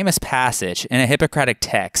is a famous passage in a Hippocratic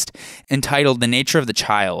text entitled The Nature of the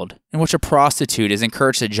Child, in which a prostitute is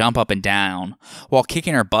encouraged to jump up and down while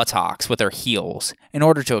kicking her buttocks with her heels in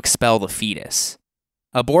order to expel the fetus.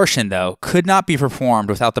 Abortion, though, could not be performed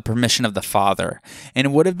without the permission of the father, and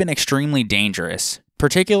it would have been extremely dangerous,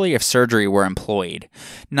 particularly if surgery were employed,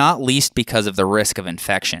 not least because of the risk of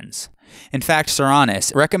infections. In fact,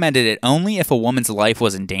 Soranus recommended it only if a woman's life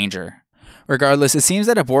was in danger. Regardless, it seems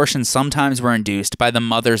that abortions sometimes were induced by the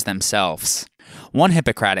mothers themselves. One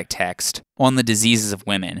Hippocratic text, on the diseases of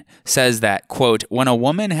women, says that, quote, when a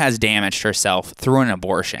woman has damaged herself through an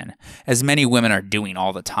abortion, as many women are doing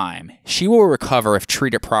all the time, she will recover if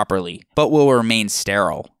treated properly, but will remain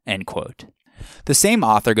sterile, end quote. The same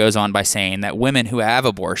author goes on by saying that women who have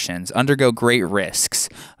abortions undergo great risks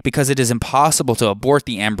because it is impossible to abort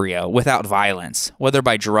the embryo without violence, whether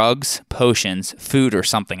by drugs, potions, food, or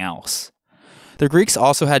something else. The Greeks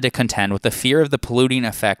also had to contend with the fear of the polluting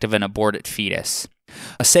effect of an aborted fetus.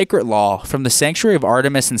 A sacred law from the sanctuary of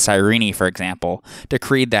Artemis and Cyrene, for example,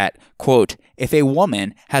 decreed that, quote, if a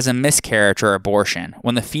woman has a miscarriage or abortion,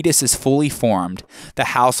 when the fetus is fully formed, the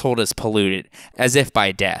household is polluted, as if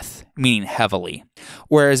by death, meaning heavily,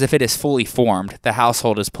 whereas if it is fully formed, the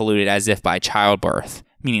household is polluted as if by childbirth,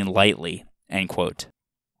 meaning lightly, end quote.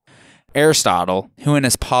 Aristotle, who in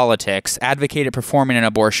his Politics advocated performing an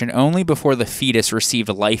abortion only before the fetus received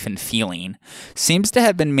life and feeling, seems to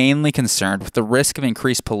have been mainly concerned with the risk of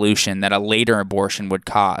increased pollution that a later abortion would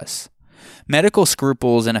cause. Medical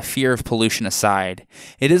scruples and a fear of pollution aside,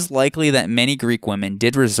 it is likely that many Greek women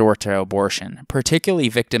did resort to abortion, particularly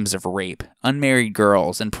victims of rape, unmarried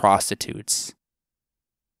girls, and prostitutes.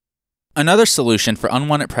 Another solution for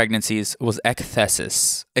unwanted pregnancies was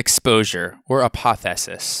ekthesis, exposure, or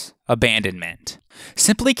apothesis, abandonment.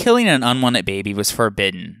 Simply killing an unwanted baby was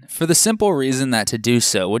forbidden, for the simple reason that to do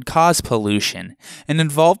so would cause pollution and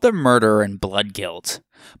involve the murderer in blood guilt.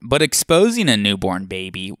 But exposing a newborn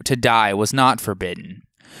baby to die was not forbidden.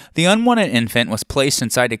 The unwanted infant was placed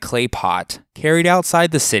inside a clay pot, carried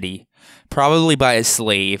outside the city, probably by a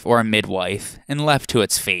slave or a midwife, and left to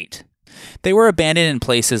its fate. They were abandoned in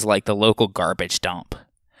places like the local garbage dump.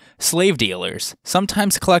 Slave dealers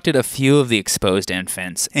sometimes collected a few of the exposed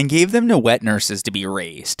infants and gave them to wet nurses to be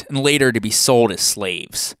raised and later to be sold as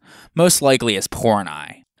slaves, most likely as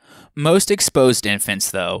porni. Most exposed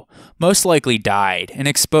infants, though, most likely died, and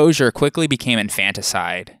exposure quickly became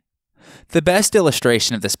infanticide. The best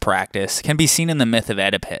illustration of this practice can be seen in the myth of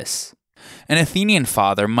Oedipus. An Athenian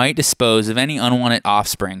father might dispose of any unwanted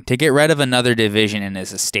offspring to get rid of another division in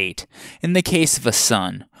his estate, in the case of a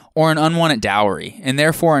son, or an unwanted dowry, and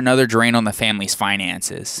therefore another drain on the family's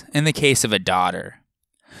finances, in the case of a daughter.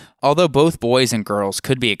 Although both boys and girls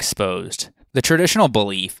could be exposed, the traditional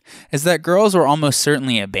belief is that girls were almost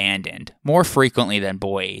certainly abandoned, more frequently than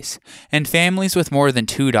boys, and families with more than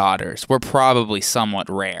 2 daughters were probably somewhat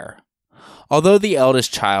rare. Although the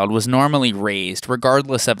eldest child was normally raised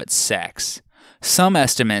regardless of its sex, some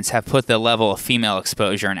estimates have put the level of female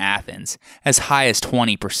exposure in Athens as high as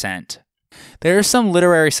 20%. There is some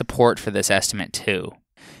literary support for this estimate too.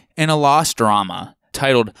 In a lost drama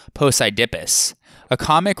titled Poseidippus, a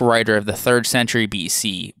comic writer of the 3rd century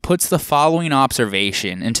BC puts the following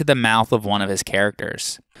observation into the mouth of one of his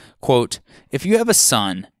characters. Quote, if you have a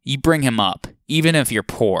son, you bring him up, even if you're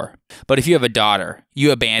poor. But if you have a daughter,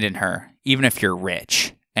 you abandon her, even if you're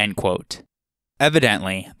rich. End quote.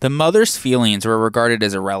 Evidently, the mother's feelings were regarded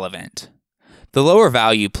as irrelevant. The lower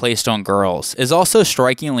value placed on girls is also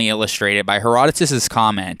strikingly illustrated by Herodotus'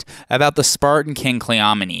 comment about the Spartan king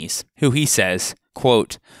Cleomenes, who he says,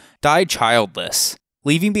 quote, died childless,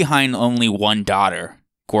 leaving behind only one daughter,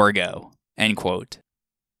 Gorgo, end quote.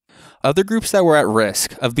 Other groups that were at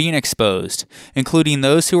risk of being exposed, including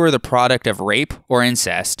those who were the product of rape or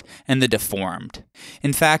incest, and the deformed.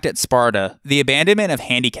 In fact, at Sparta, the abandonment of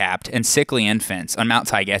handicapped and sickly infants on Mount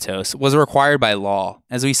Taygetos was required by law,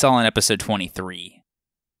 as we saw in episode 23.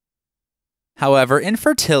 However,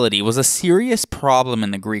 infertility was a serious problem in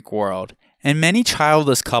the Greek world, and many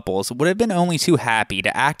childless couples would have been only too happy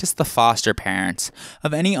to act as the foster parents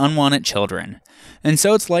of any unwanted children, and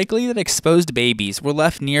so it's likely that exposed babies were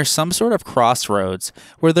left near some sort of crossroads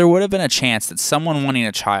where there would have been a chance that someone wanting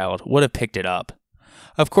a child would have picked it up.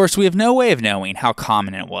 Of course, we have no way of knowing how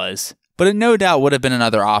common it was, but it no doubt would have been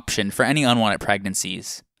another option for any unwanted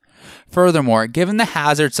pregnancies. Furthermore, given the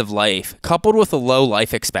hazards of life, coupled with a low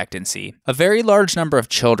life expectancy, a very large number of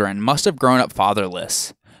children must have grown up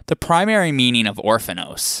fatherless. The primary meaning of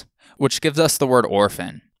orphanos, which gives us the word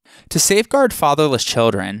orphan. To safeguard fatherless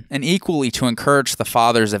children, and equally to encourage the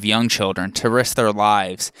fathers of young children to risk their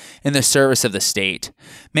lives in the service of the state,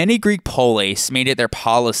 many Greek polis made it their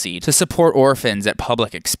policy to support orphans at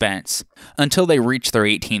public expense, until they reached their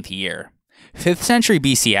 18th year. 5th century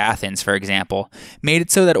BC Athens, for example, made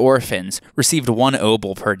it so that orphans received 1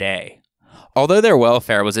 obol per day. Although their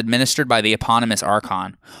welfare was administered by the eponymous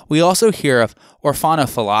archon, we also hear of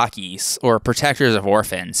orphanophilakes, or protectors of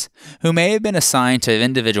orphans, who may have been assigned to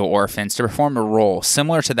individual orphans to perform a role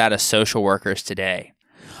similar to that of social workers today.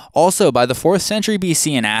 Also, by the 4th century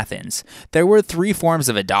BC in Athens, there were 3 forms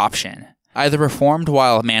of adoption, either performed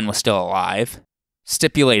while a man was still alive,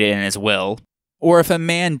 stipulated in his will, or if a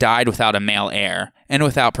man died without a male heir, and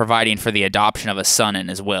without providing for the adoption of a son in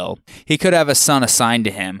his will, he could have a son assigned to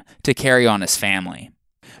him to carry on his family.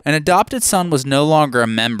 An adopted son was no longer a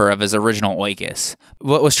member of his original oikos,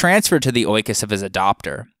 but was transferred to the oikos of his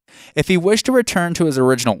adopter. If he wished to return to his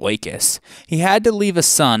original oikos, he had to leave a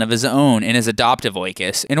son of his own in his adoptive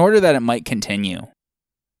oikos in order that it might continue.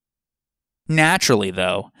 Naturally,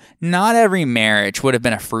 though, not every marriage would have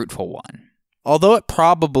been a fruitful one. Although it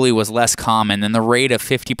probably was less common than the rate of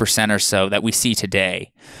 50% or so that we see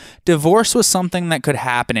today, divorce was something that could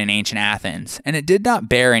happen in ancient Athens, and it did not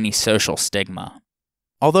bear any social stigma.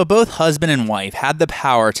 Although both husband and wife had the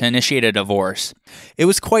power to initiate a divorce, it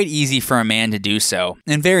was quite easy for a man to do so,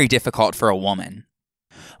 and very difficult for a woman.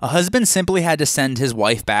 A husband simply had to send his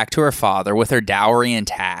wife back to her father with her dowry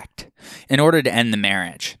intact, in order to end the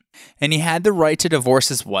marriage. And he had the right to divorce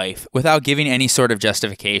his wife without giving any sort of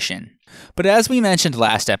justification. But as we mentioned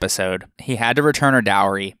last episode, he had to return her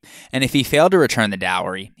dowry, and if he failed to return the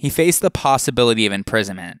dowry, he faced the possibility of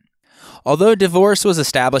imprisonment. Although divorce was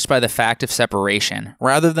established by the fact of separation,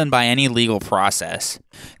 rather than by any legal process,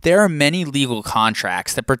 there are many legal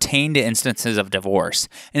contracts that pertain to instances of divorce,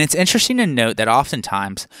 and it's interesting to note that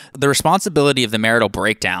oftentimes, the responsibility of the marital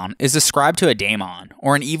breakdown is ascribed to a daemon,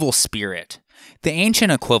 or an evil spirit, the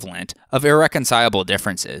ancient equivalent of irreconcilable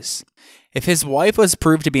differences. If his wife was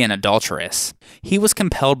proved to be an adulteress, he was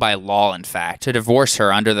compelled by law, in fact, to divorce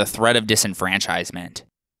her under the threat of disenfranchisement.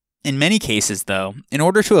 In many cases, though, in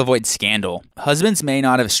order to avoid scandal, husbands may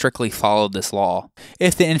not have strictly followed this law,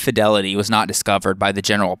 if the infidelity was not discovered by the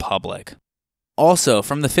general public. Also,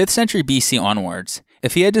 from the 5th century BC onwards,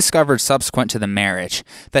 if he had discovered subsequent to the marriage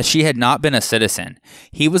that she had not been a citizen,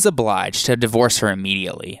 he was obliged to divorce her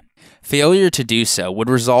immediately. Failure to do so would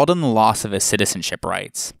result in the loss of his citizenship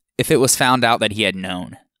rights, if it was found out that he had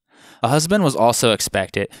known. A husband was also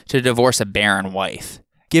expected to divorce a barren wife,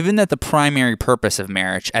 given that the primary purpose of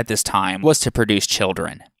marriage at this time was to produce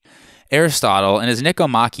children. Aristotle, in his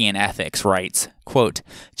Nicomachean Ethics, writes, quote,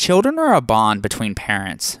 "Children are a bond between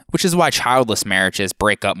parents, which is why childless marriages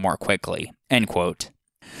break up more quickly," end quote.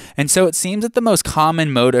 And so it seems that the most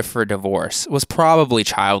common motive for divorce was probably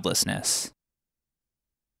childlessness.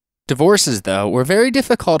 Divorces, though, were very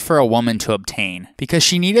difficult for a woman to obtain because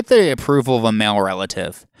she needed the approval of a male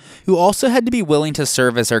relative, who also had to be willing to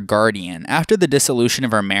serve as her guardian after the dissolution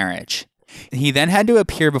of her marriage. He then had to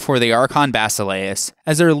appear before the Archon Basileus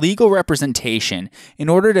as her legal representation in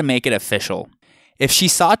order to make it official. If she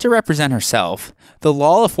sought to represent herself, the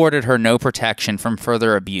law afforded her no protection from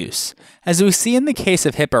further abuse, as we see in the case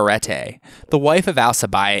of Hippocratic, the wife of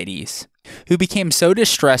Alcibiades, who became so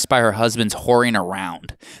distressed by her husband's whoring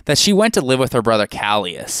around that she went to live with her brother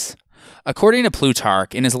Callias. According to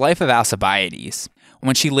Plutarch, in his Life of Alcibiades,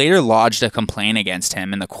 when she later lodged a complaint against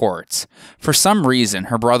him in the courts. For some reason,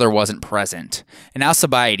 her brother wasn't present, and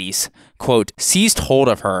Alcibiades, quote, seized hold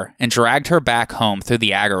of her and dragged her back home through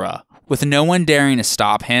the agora, with no one daring to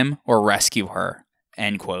stop him or rescue her,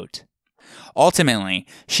 end quote. Ultimately,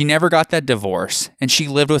 she never got that divorce, and she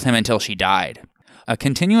lived with him until she died. A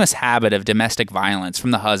continuous habit of domestic violence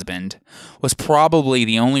from the husband was probably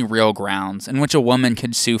the only real grounds in which a woman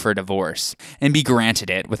could sue for divorce, and be granted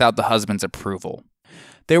it without the husband's approval.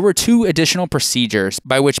 There were 2 additional procedures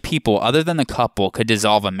by which people other than the couple could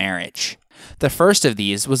dissolve a marriage. The first of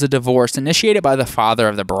these was a divorce initiated by the father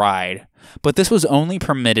of the bride, but this was only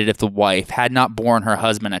permitted if the wife had not borne her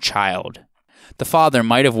husband a child. The father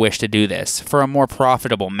might have wished to do this for a more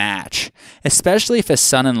profitable match, especially if his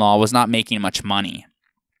son-in-law was not making much money.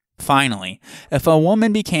 Finally, if a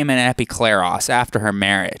woman became an epikleros after her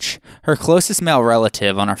marriage, her closest male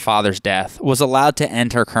relative on her father's death was allowed to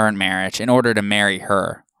end her current marriage in order to marry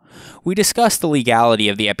her. We discussed the legality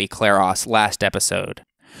of the epikleros last episode.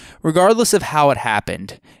 Regardless of how it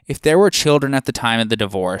happened, if there were children at the time of the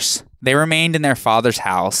divorce, they remained in their father's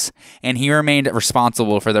house, and he remained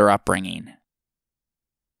responsible for their upbringing.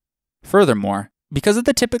 Furthermore, because of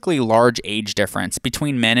the typically large age difference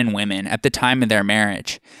between men and women at the time of their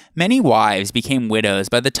marriage, many wives became widows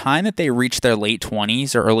by the time that they reached their late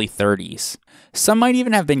 20s or early 30s. Some might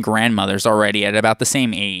even have been grandmothers already at about the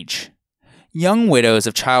same age. Young widows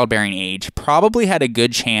of childbearing age probably had a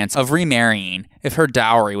good chance of remarrying if her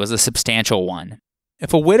dowry was a substantial one.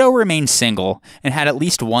 If a widow remained single and had at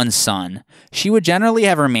least one son, she would generally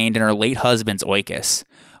have remained in her late husband's oikos.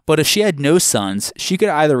 But if she had no sons, she could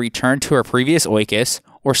either return to her previous oikos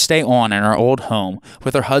or stay on in her old home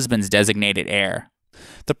with her husband's designated heir.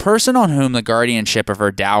 The person on whom the guardianship of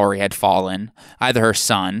her dowry had fallen, either her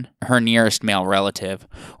son, her nearest male relative,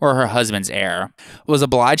 or her husband's heir, was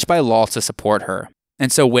obliged by law to support her.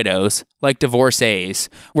 And so widows, like divorcees,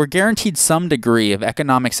 were guaranteed some degree of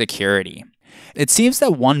economic security. It seems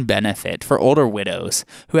that one benefit for older widows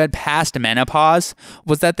who had passed menopause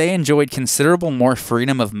was that they enjoyed considerable more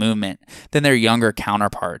freedom of movement than their younger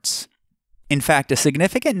counterparts. In fact, a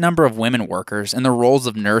significant number of women workers in the roles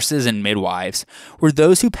of nurses and midwives were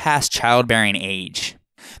those who passed childbearing age.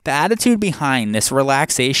 The attitude behind this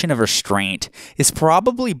relaxation of restraint is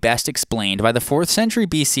probably best explained by the 4th century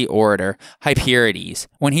BC orator Hippocrates,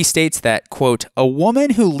 when he states that, quote, a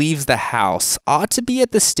woman who leaves the house ought to be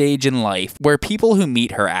at the stage in life where people who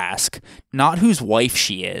meet her ask, not whose wife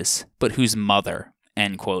she is, but whose mother,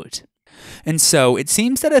 end quote. And so, it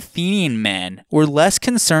seems that Athenian men were less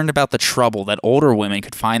concerned about the trouble that older women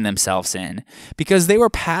could find themselves in, because they were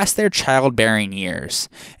past their childbearing years,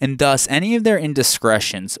 and thus any of their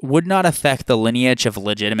indiscretions would not affect the lineage of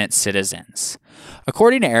legitimate citizens.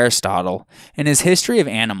 According to Aristotle, in his History of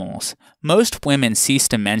Animals, most women cease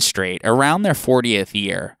to menstruate around their 40th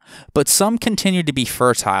year, but some continue to be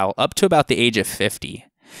fertile up to about the age of 50,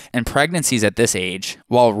 and pregnancies at this age,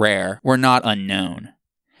 while rare, were not unknown.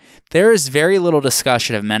 There is very little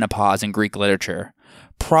discussion of menopause in Greek literature,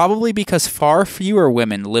 probably because far fewer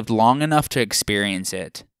women lived long enough to experience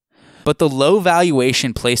it. But the low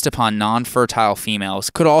valuation placed upon non-fertile females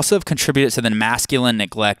could also have contributed to the masculine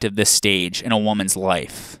neglect of this stage in a woman's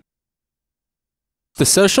life. The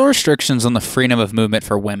social restrictions on the freedom of movement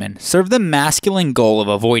for women serve the masculine goal of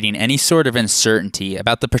avoiding any sort of uncertainty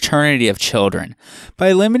about the paternity of children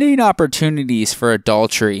by limiting opportunities for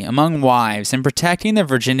adultery among wives and protecting the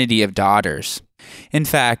virginity of daughters. In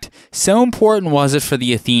fact, so important was it for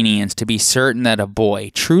the Athenians to be certain that a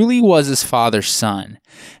boy truly was his father's son,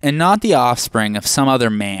 and not the offspring of some other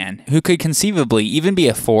man who could conceivably even be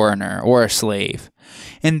a foreigner or a slave,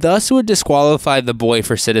 and thus would disqualify the boy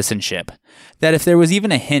for citizenship, that if there was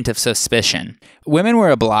even a hint of suspicion, women were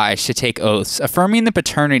obliged to take oaths affirming the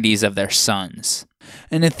paternities of their sons.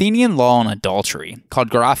 An Athenian law on adultery, called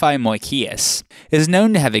graphae moikias, is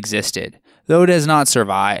known to have existed, though it has not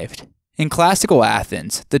survived. In classical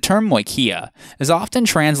Athens, the term moikia is often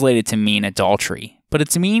translated to mean adultery, but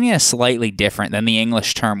its meaning is slightly different than the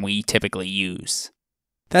English term we typically use.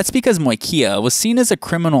 That's because moikia was seen as a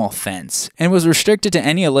criminal offense and was restricted to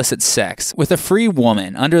any illicit sex with a free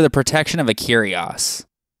woman under the protection of a kyrios.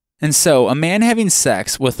 And so, a man having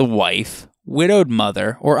sex with the wife, widowed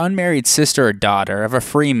mother, or unmarried sister or daughter of a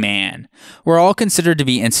free man were all considered to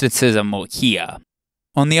be instances of moikia.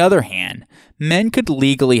 On the other hand, men could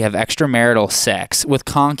legally have extramarital sex with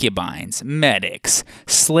concubines, medics,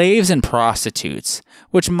 slaves, and prostitutes,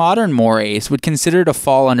 which modern mores would consider to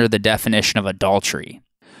fall under the definition of adultery.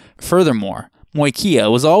 Furthermore,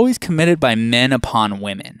 moikia was always committed by men upon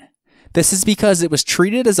women. This is because it was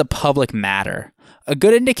treated as a public matter, a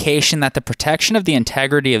good indication that the protection of the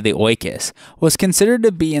integrity of the oikos was considered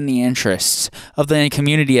to be in the interests of the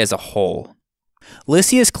community as a whole.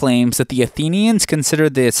 Lysias claims that the Athenians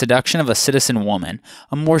considered the seduction of a citizen woman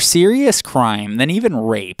a more serious crime than even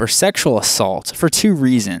rape or sexual assault for two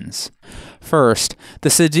reasons. First, the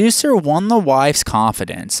seducer won the wife's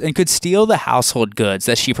confidence and could steal the household goods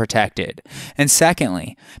that she protected. And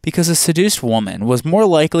secondly, because a seduced woman was more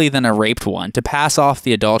likely than a raped one to pass off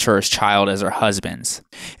the adulterer's child as her husband's.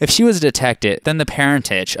 If she was detected, then the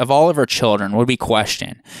parentage of all of her children would be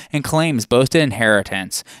questioned, and claims both to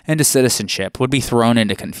inheritance and to citizenship would be thrown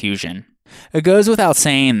into confusion. It goes without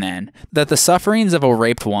saying, then, that the sufferings of a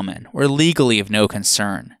raped woman were legally of no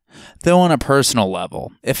concern, though on a personal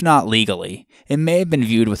level, if not legally, it may have been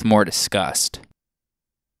viewed with more disgust.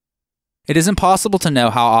 It is impossible to know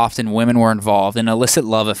how often women were involved in illicit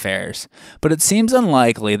love affairs, but it seems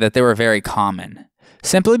unlikely that they were very common,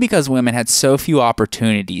 simply because women had so few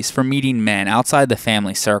opportunities for meeting men outside the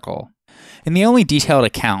family circle. In the only detailed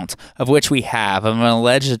account of which we have of an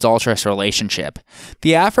alleged adulterous relationship,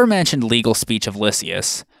 the aforementioned legal speech of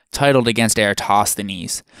Lysias, titled Against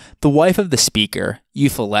Eratosthenes, the wife of the speaker,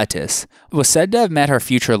 Euphiletus, was said to have met her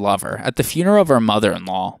future lover at the funeral of her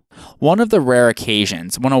mother-in-law, one of the rare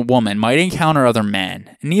occasions when a woman might encounter other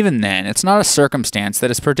men, and even then, it's not a circumstance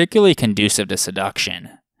that is particularly conducive to seduction.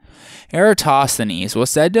 Eratosthenes was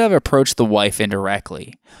said to have approached the wife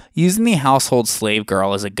indirectly, using the household slave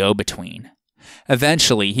girl as a go-between.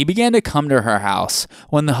 Eventually, he began to come to her house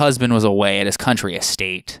when the husband was away at his country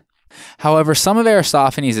estate. However, some of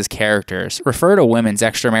Aristophanes' characters refer to women's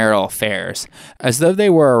extramarital affairs as though they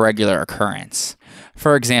were a regular occurrence.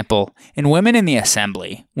 For example, in Women in the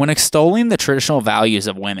Assembly, when extolling the traditional values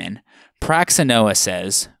of women, Praxinoa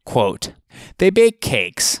says, quote, "They bake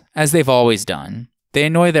cakes, as they've always done. They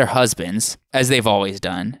annoy their husbands, as they've always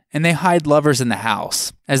done, and they hide lovers in the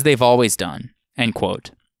house, as they've always done." End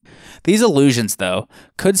quote. These allusions, though,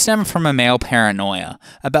 could stem from a male paranoia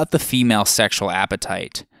about the female sexual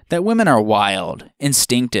appetite, that women are wild,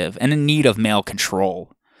 instinctive, and in need of male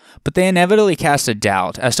control. But they inevitably cast a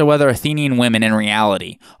doubt as to whether Athenian women in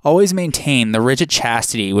reality always maintained the rigid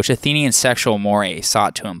chastity which Athenian sexual mores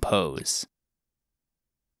sought to impose.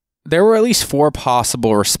 There were at least 4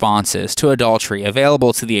 possible responses to adultery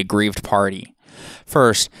available to the aggrieved party.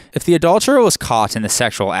 First, if the adulterer was caught in the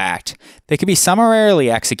sexual act, they could be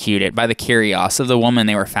summarily executed by the kyrios of the woman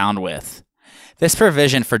they were found with. This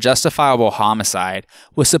provision for justifiable homicide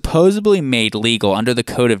was supposedly made legal under the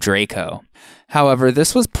Code of Draco. However,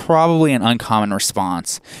 this was probably an uncommon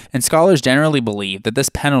response, and scholars generally believe that this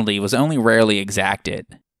penalty was only rarely exacted.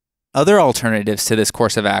 Other alternatives to this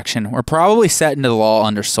course of action were probably set into law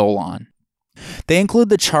under Solon. They include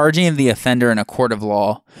the charging of the offender in a court of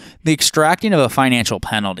law, the extracting of a financial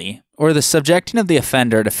penalty, or the subjecting of the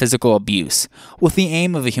offender to physical abuse, with the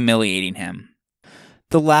aim of humiliating him.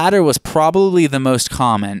 The latter was probably the most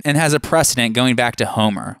common and has a precedent going back to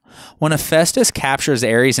Homer, when Hephaestus captures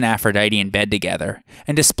Ares and Aphrodite in bed together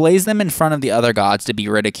and displays them in front of the other gods to be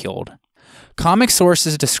ridiculed. Comic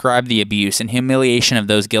sources describe the abuse and humiliation of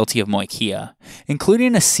those guilty of moikia,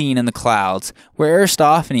 including a scene in the clouds where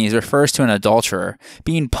Aristophanes refers to an adulterer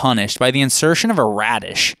being punished by the insertion of a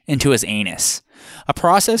radish into his anus, a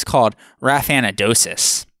process called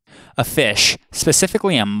raphanidosis. A fish,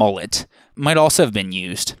 specifically a mullet, might also have been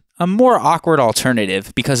used, a more awkward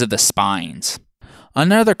alternative because of the spines.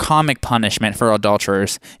 Another comic punishment for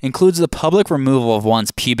adulterers includes the public removal of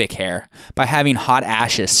one's pubic hair by having hot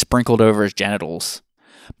ashes sprinkled over his genitals.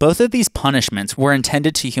 Both of these punishments were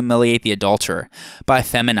intended to humiliate the adulterer by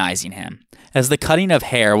feminizing him, as the cutting of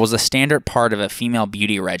hair was a standard part of a female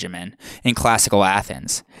beauty regimen in classical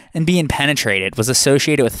Athens, and being penetrated was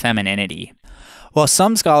associated with femininity. While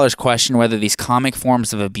some scholars question whether these comic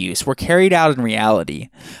forms of abuse were carried out in reality,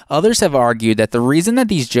 others have argued that the reason that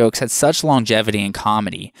these jokes had such longevity in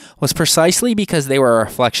comedy was precisely because they were a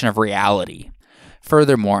reflection of reality.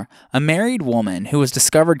 Furthermore, a married woman who was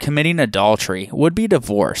discovered committing adultery would be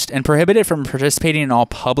divorced and prohibited from participating in all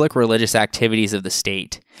public religious activities of the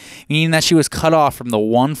state, meaning that she was cut off from the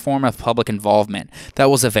one form of public involvement that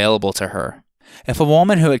was available to her. If a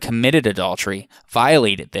woman who had committed adultery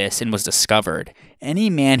violated this and was discovered, any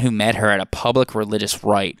man who met her at a public religious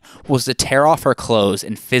rite was to tear off her clothes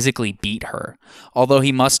and physically beat her, although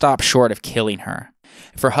he must stop short of killing her.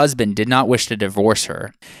 If her husband did not wish to divorce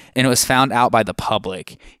her, and it was found out by the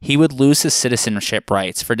public, he would lose his citizenship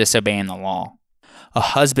rights for disobeying the law. A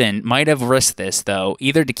husband might have risked this, though,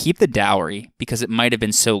 either to keep the dowry, because it might have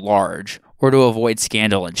been so large, or to avoid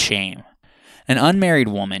scandal and shame. An unmarried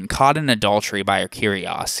woman caught in adultery by her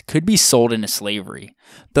kyrios could be sold into slavery,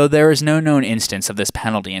 though there is no known instance of this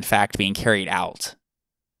penalty in fact being carried out.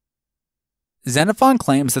 Xenophon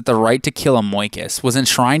claims that the right to kill a moichus was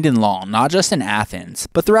enshrined in law not just in Athens,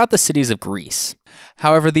 but throughout the cities of Greece.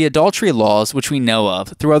 However, the adultery laws, which we know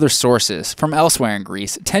of through other sources from elsewhere in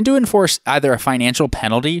Greece, tend to enforce either a financial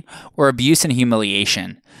penalty or abuse and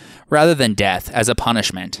humiliation, rather than death as a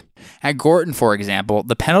punishment. At Gortyn, for example,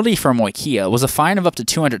 the penalty for moichia was a fine of up to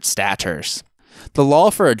 200 staters. The law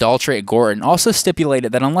for adultery at Gortyn also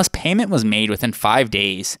stipulated that unless payment was made within 5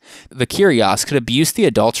 days, the kyrios could abuse the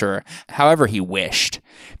adulterer however he wished,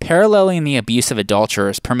 paralleling the abuse of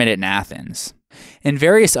adulterers permitted in Athens. In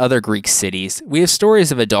various other Greek cities, we have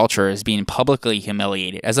stories of adulterers being publicly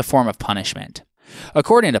humiliated as a form of punishment.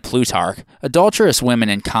 According to Plutarch, adulterous women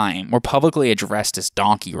in Kyme were publicly addressed as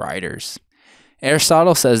donkey riders.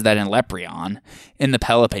 Aristotle says that in Lepreon, in the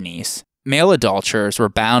Peloponnese, male adulterers were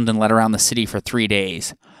bound and led around the city for 3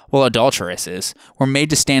 days, while adulteresses were made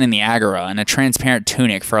to stand in the agora in a transparent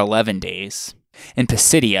tunic for 11 days. In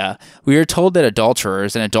Pisidia, we are told that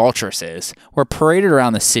adulterers and adulteresses were paraded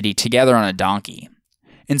around the city together on a donkey.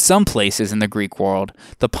 In some places in the Greek world,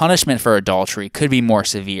 the punishment for adultery could be more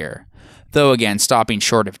severe, though again stopping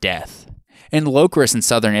short of death. In Locris in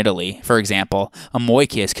southern Italy, for example, a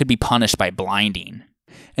moichus could be punished by blinding.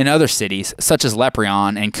 In other cities, such as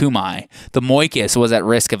Lepreon and Cumae, the moichus was at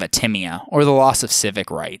risk of atimia, or the loss of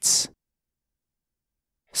civic rights.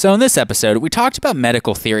 So in this episode, we talked about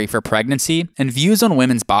medical theory for pregnancy and views on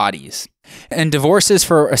women's bodies, and divorces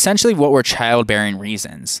for essentially what were childbearing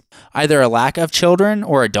reasons, either a lack of children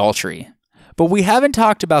or adultery. But we haven't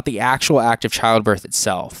talked about the actual act of childbirth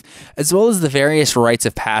itself, as well as the various rites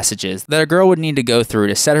of passages that a girl would need to go through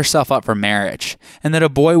to set herself up for marriage, and that a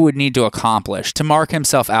boy would need to accomplish to mark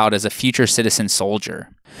himself out as a future citizen soldier.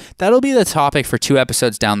 That'll be the topic for 2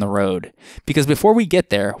 episodes down the road, because before we get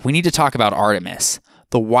there, we need to talk about Artemis,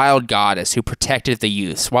 the wild goddess who protected the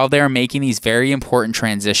youths while they are making these very important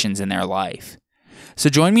transitions in their life. So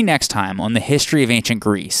join me next time on the history of ancient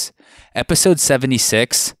Greece, episode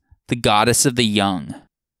 76, The Goddess of the Young.